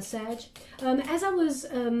Sag? As I was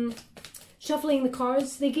shuffling the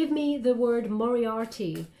cards, they give me the word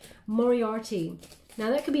Moriarty. Moriarty. Now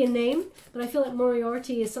that could be a name, but I feel like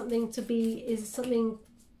Moriarty is something something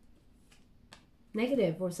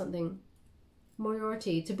negative or something.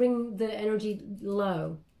 Moriarty, to bring the energy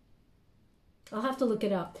low. I'll have to look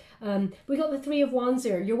it up. We got the Three of Wands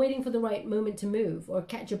there. You're waiting for the right moment to move or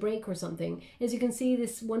catch a break or something. As you can see,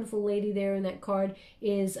 this wonderful lady there in that card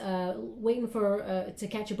is waiting for to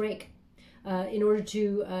catch a break in order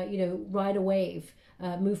to, you know, ride a wave.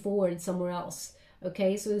 move forward somewhere else.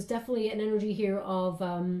 Okay, so there's definitely an energy here of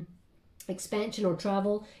expansion or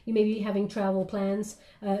travel. You may be having travel plans.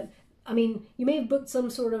 I mean, you may have booked some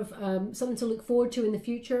sort of something to look forward to in the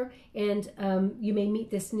future, and you may meet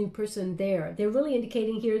this new person there. They're really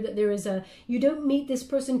indicating here that there is you don't meet this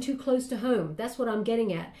person too close to home. That's what I'm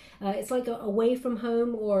getting at. It's like away from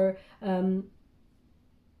home, or on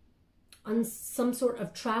some sort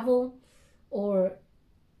of travel, or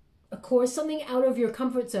of course something out of your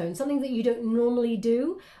comfort zone, something that you don't normally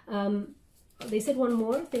do. They said one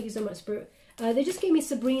more. Thank you so much, Spirit. They just gave me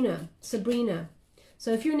Sabrina.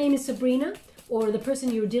 So if your name is Sabrina, or the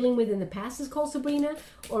person you're dealing with in the past is called Sabrina,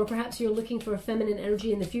 or perhaps you're looking for a feminine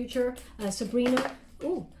energy in the future, Sabrina,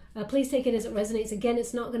 please take it as it resonates. Again,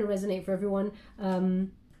 it's not going to resonate for everyone.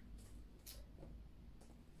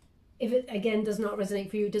 If it, again, does not resonate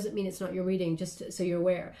for you, it doesn't mean it's not your reading, just so you're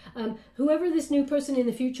aware. Whoever this new person in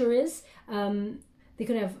the future is, they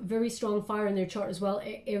could have very strong fire in their chart as well.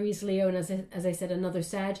 Aries, Leo, and as I said, another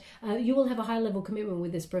Sag. You will have a high level commitment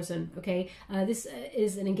with this person, okay? This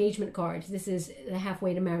is an engagement card. This is the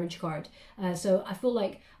halfway to marriage card. So I feel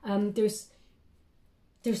like there's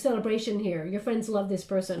celebration here. Your friends love this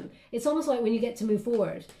person. It's almost like when you get to move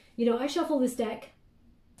forward. You know, I shuffle this deck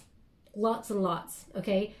lots and lots,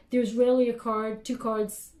 okay? There's rarely a card, two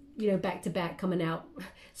cards, you know, back to back coming out.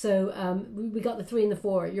 So we got the 3 and the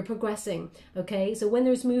 4. You're progressing, okay? So when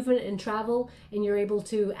there's movement and travel and you're able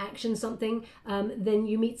to action something, then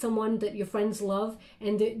you meet someone that your friends love,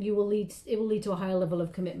 and that it will lead to a higher level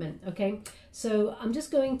of commitment, okay? So I'm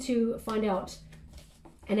just going to find out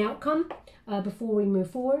an outcome before we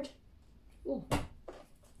move forward. Ooh.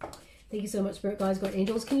 Thank you so much, Spirit Guides, God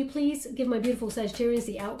Angels. Can you please give my beautiful Sagittarius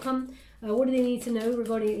the outcome? What do they need to know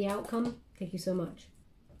regarding the outcome? Thank you so much.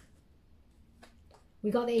 We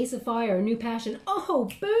got the Ace of Fire, new passion. Oh,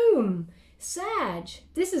 boom! Sag,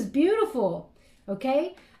 this is beautiful,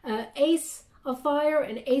 okay? Ace of Fire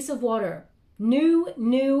and Ace of Water. New,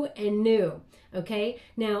 and new, okay?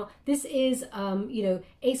 Now, this is, you know,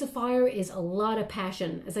 Ace of Fire is a lot of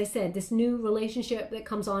passion. As I said, this new relationship that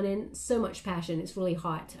comes on in, so much passion. It's really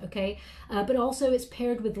hot, okay? But also it's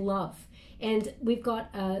paired with love. And we've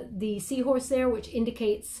got the seahorse there, which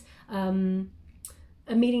indicates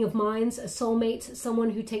a meeting of minds, a soulmate, someone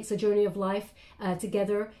who takes a journey of life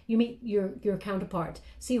together. You meet your counterpart.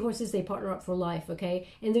 Seahorses, they partner up for life, okay?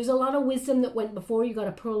 And there's a lot of wisdom that went before. You got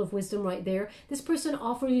a pearl of wisdom right there. This person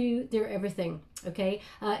offers you their everything, okay?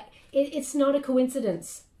 It's not a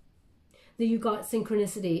coincidence that you got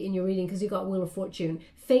synchronicity in your reading, because you got Wheel of Fortune.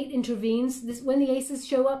 Fate intervenes. When the aces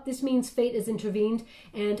show up, this means fate has intervened,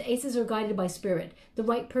 and aces are guided by spirit. The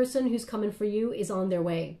right person who's coming for you is on their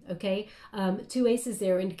way, okay? 2 aces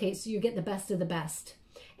there indicates you get the best of the best.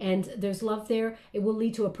 And there's love there. It will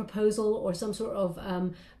lead to a proposal or some sort of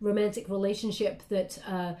romantic relationship that,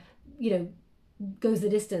 you know, goes the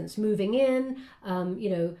distance, moving in, you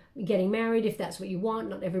know, getting married if that's what you want.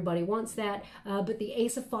 Not everybody wants that, but the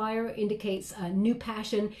Ace of Fire indicates a new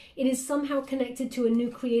passion. It is somehow connected to a new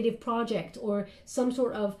creative project, or some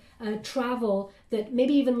sort of travel that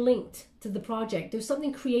maybe even linked to the project. There's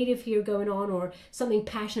something creative here going on, or something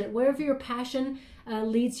passionate, wherever your passion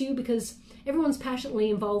leads you, because everyone's passionately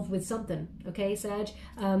involved with something, okay, Sag?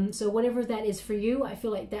 So whatever that is for you, I feel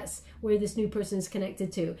like that's where this new person is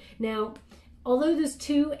connected to. Now, although there's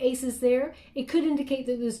 2 aces there, it could indicate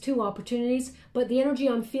that there's 2 opportunities, but the energy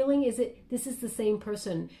I'm feeling is that this is the same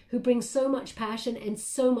person who brings so much passion and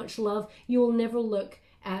so much love, you will never look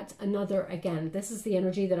at another again. This is the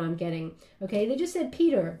energy that I'm getting, okay? They just said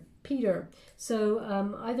Peter. So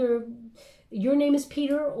either your name is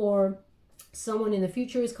Peter, or someone in the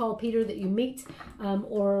future is called Peter that you meet,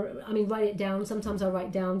 or, I mean, write it down. Sometimes I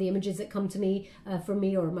write down the images that come to me for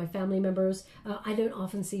me or my family members. I don't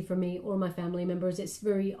often see for me or my family members. It's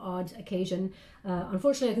very odd occasion.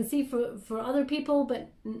 Unfortunately, I can see for other people,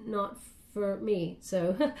 but not for me.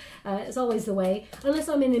 So it's always the way, unless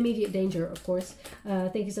I'm in immediate danger, of course.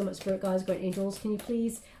 Thank you so much, Spirit Guides, Great Angels. Can you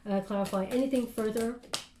please clarify anything further?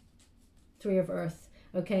 3 of Earth,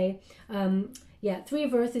 okay? Yeah, 3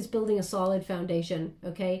 of Earth is building a solid foundation,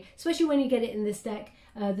 okay? Especially when you get it in this deck.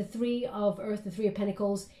 The 3 of Earth, the 3 of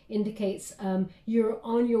Pentacles indicates you're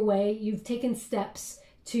on your way. You've taken steps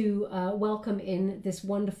to welcome in this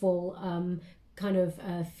wonderful kind of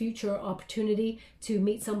future opportunity to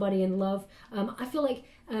meet somebody in love. I feel like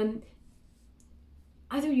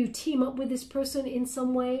either you team up with this person in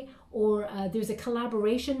some way, or there's a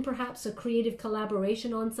collaboration, perhaps a creative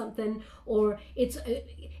collaboration on something, or it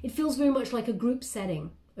feels very much like a group setting,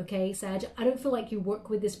 okay, Sag? I don't feel like you work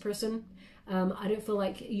with this person. I don't feel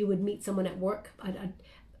like you would meet someone at work.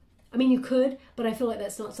 I mean, you could, but I feel like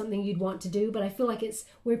that's not something you'd want to do. But I feel like it's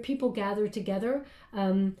where people gather together.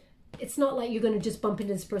 It's not like you're going to just bump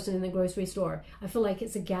into this person in the grocery store. I feel like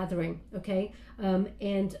it's a gathering, okay?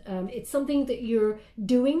 It's something that you're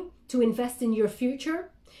doing to invest in your future,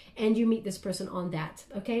 and you meet this person on that,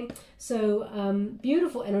 okay? So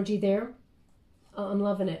beautiful energy there. I'm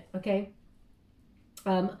loving it, okay?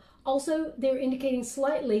 Also, they're indicating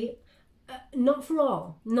slightly, not for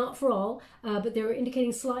all, but they're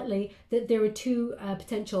indicating slightly that there are two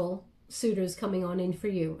potential suitors coming on in for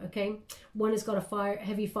you, okay? One has got a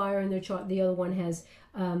heavy fire in their chart, the other one has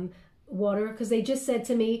water, because they just said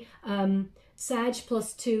to me, Sag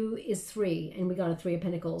plus 2 is 3, and we got a 3 of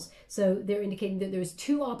Pentacles. So they're indicating that there's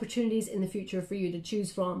 2 opportunities in the future for you to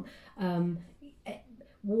choose from.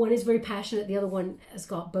 One is very passionate, the other one has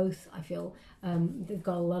got both, I feel. They've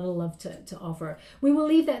got a lot of love to offer. We will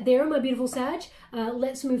leave that there, my beautiful Sag.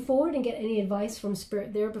 Let's move forward and get any advice from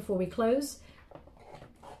Spirit there before we close.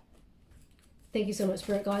 Thank you so much,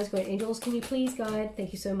 Spirit guides, great angels. Can you please guide?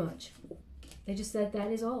 Thank you so much. They just said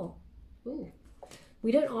that is all. Ooh.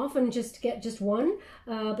 We don't often just get just one,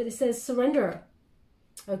 but it says surrender.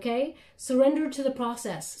 Okay? Surrender to the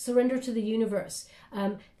process. Surrender to the universe.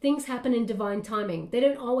 Things happen in divine timing. They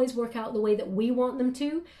don't always work out the way that we want them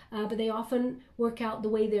to, but they often work out the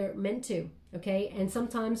way they're meant to. Okay? And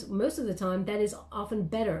sometimes, most of the time, that is often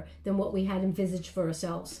better than what we had envisaged for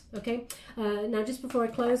ourselves. Okay? Now, just before I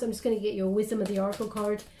close, I'm just going to get you a Wisdom of the Oracle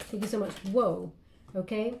card. Thank you so much. Whoa.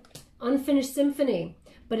 Okay? Unfinished Symphony,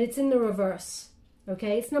 but it's in the reverse.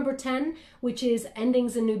 Okay, it's number 10, which is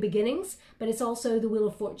endings and new beginnings, but it's also the Wheel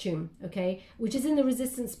of Fortune, okay, which is in the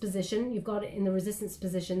resistance position. You've got it in the resistance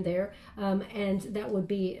position there, and that would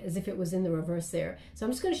be as if it was in the reverse there. So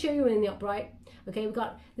I'm just going to show you in the upright. Okay, we've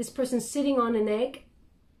got this person sitting on an egg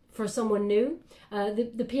for someone new.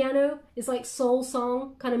 The piano is like soul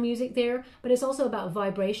song kind of music there, but it's also about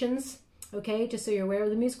vibrations. Okay, just so you're aware,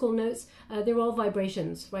 the musical notes, they're all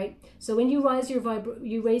vibrations, right? So when you raise your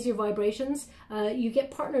vibrations, you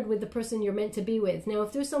get partnered with the person you're meant to be with. Now,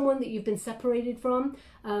 if there's someone that you've been separated from,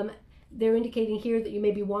 they're indicating here that you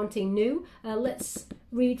may be wanting new. Let's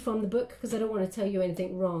read from the book, because I don't want to tell you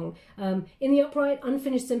anything wrong. In the upright,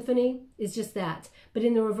 Unfinished Symphony is just that. But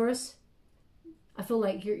in the reverse, I feel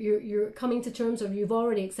like you're coming to terms, or you've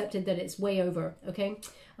already accepted that it's way over, okay?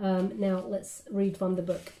 Now, let's read from the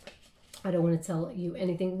book. I don't want to tell you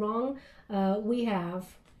anything wrong. You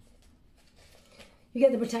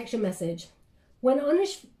get the protection message.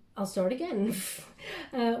 I'll start again.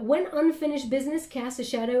 When unfinished business casts a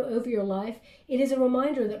shadow over your life, it is a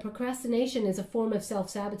reminder that procrastination is a form of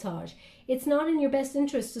self-sabotage. It's not in your best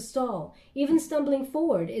interest to stall. Even stumbling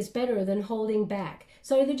forward is better than holding back.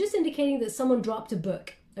 So they're just indicating that someone dropped a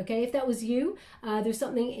book. Okay, if that was you, there's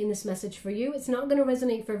something in this message for you. It's not going to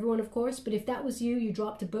resonate for everyone, of course, but if that was you, you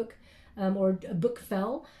dropped a book, or a book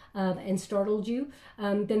fell and startled you,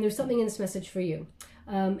 then there's something in this message for you.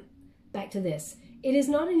 Back to this. It is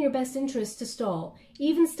not in your best interest to stall.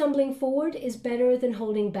 Even stumbling forward is better than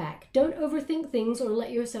holding back. Don't overthink things or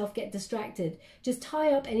let yourself get distracted. Just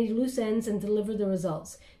tie up any loose ends and deliver the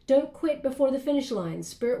results. Don't quit before the finish line.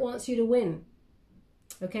 Spirit wants you to win.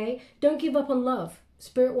 Okay? Don't give up on love.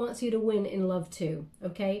 Spirit wants you to win in love too,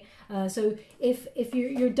 okay? So if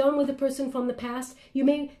you're done with a person from the past, you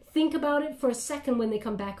may think about it for a second when they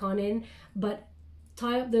come back on in, but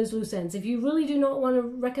tie up those loose ends. If you really do not want to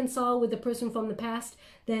reconcile with the person from the past,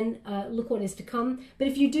 then look what is to come. But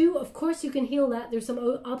if you do, of course you can heal that. There's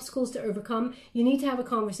some obstacles to overcome. You need to have a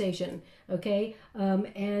conversation, okay?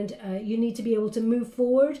 You need to be able to move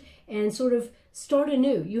forward and sort of start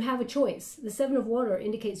anew. You have a choice. The 7 of Water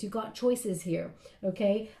indicates you've got choices here,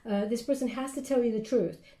 okay? This person has to tell you the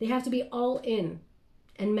truth. They have to be all in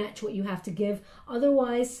and match what you have to give.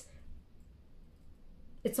 Otherwise,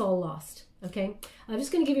 it's all lost, okay? I'm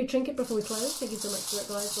just going to give you a trinket before we close. Thank you so much for that,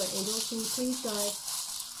 guys. White angels, can you please guide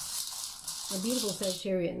my beautiful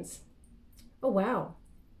Sagittarians? Oh, wow.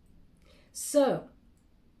 So,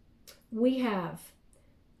 we have...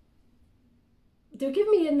 They're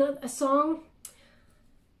giving me a song.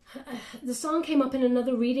 The song came up in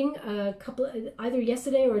another reading either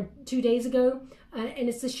yesterday or 2 days ago, and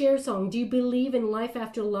it's the Cher song, Do You Believe in Life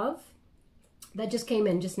After Love? That just came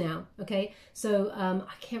in just now, okay? So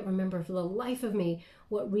I can't remember for the life of me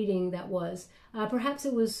what reading that was. Perhaps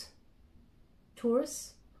it was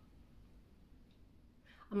Taurus?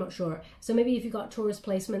 I'm not sure. So maybe if you got Taurus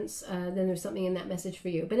placements, then there's something in that message for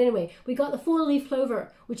you. But anyway, we got the 4-leaf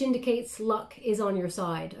clover, which indicates luck is on your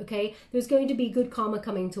side, okay? There's going to be good karma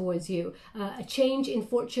coming towards you. A change in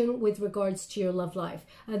fortune with regards to your love life.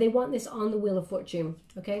 They want this on the Wheel of Fortune,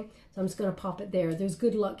 okay? So I'm just going to pop it there. There's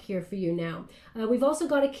good luck here for you now. We've also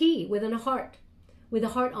got a key with a heart. With a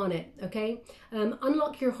heart on it, okay?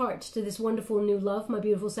 Unlock your heart to this wonderful new love, my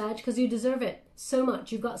beautiful Sag, because you deserve it so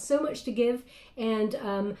much. You've got so much to give,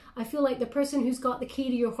 and I feel like the person who's got the key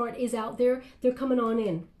to your heart is out there. They're coming on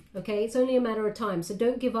in, okay? It's only a matter of time, so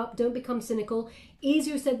don't give up. Don't become cynical.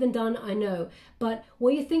 Easier said than done, I know, but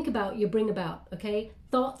what you think about, you bring about, okay?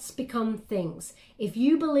 Thoughts become things. If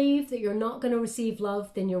you believe that you're not going to receive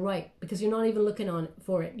love, then you're right, because you're not even looking on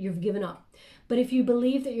for it. You've given up. But if you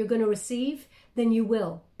believe that you're going to receive, then you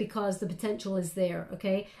will, because the potential is there,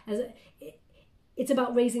 okay? It's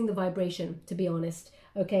about raising the vibration, to be honest,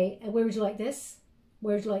 okay? And where would you like this?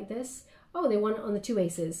 Where would you like this? Oh, they want it on the 2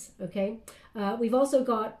 aces, okay? We've also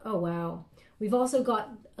got, oh wow, we've also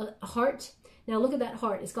got a heart. Now look at that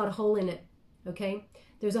heart, it's got a hole in it, okay?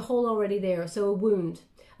 There's a hole already there, so a wound.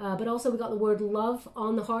 But also we got the word love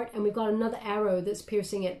on the heart, and we've got another arrow that's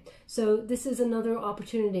piercing it. So this is another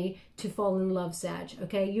opportunity to fall in love, Sag,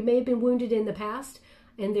 okay? You may have been wounded in the past,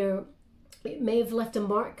 and it may have left a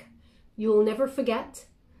mark. You'll never forget,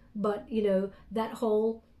 but, you know, that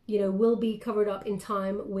hole, you know, will be covered up in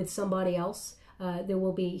time with somebody else. There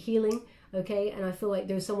will be healing, okay? And I feel like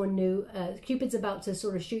there's someone new. Cupid's about to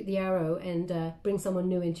sort of shoot the arrow and bring someone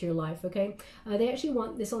new into your life, okay? They actually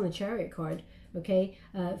want this on the Chariot card, okay?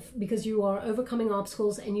 Because you are overcoming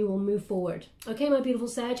obstacles and you will move forward. Okay, my beautiful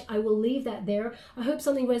Sag, I will leave that there. I hope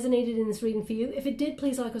something resonated in this reading for you. If it did,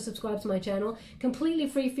 please like or subscribe to my channel. Completely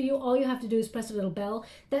free for you. All you have to do is press a little bell.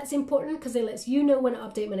 That's important because it lets you know when to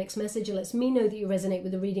update my next message. It lets me know that you resonate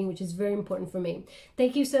with the reading, which is very important for me.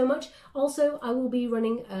 Thank you so much. Also, I will be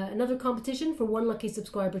running another competition for 1 lucky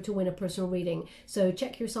subscriber to win a personal reading. So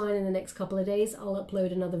check your sign in the next couple of days. I'll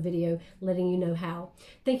upload another video letting you know how.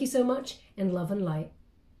 Thank you so much, and love and light.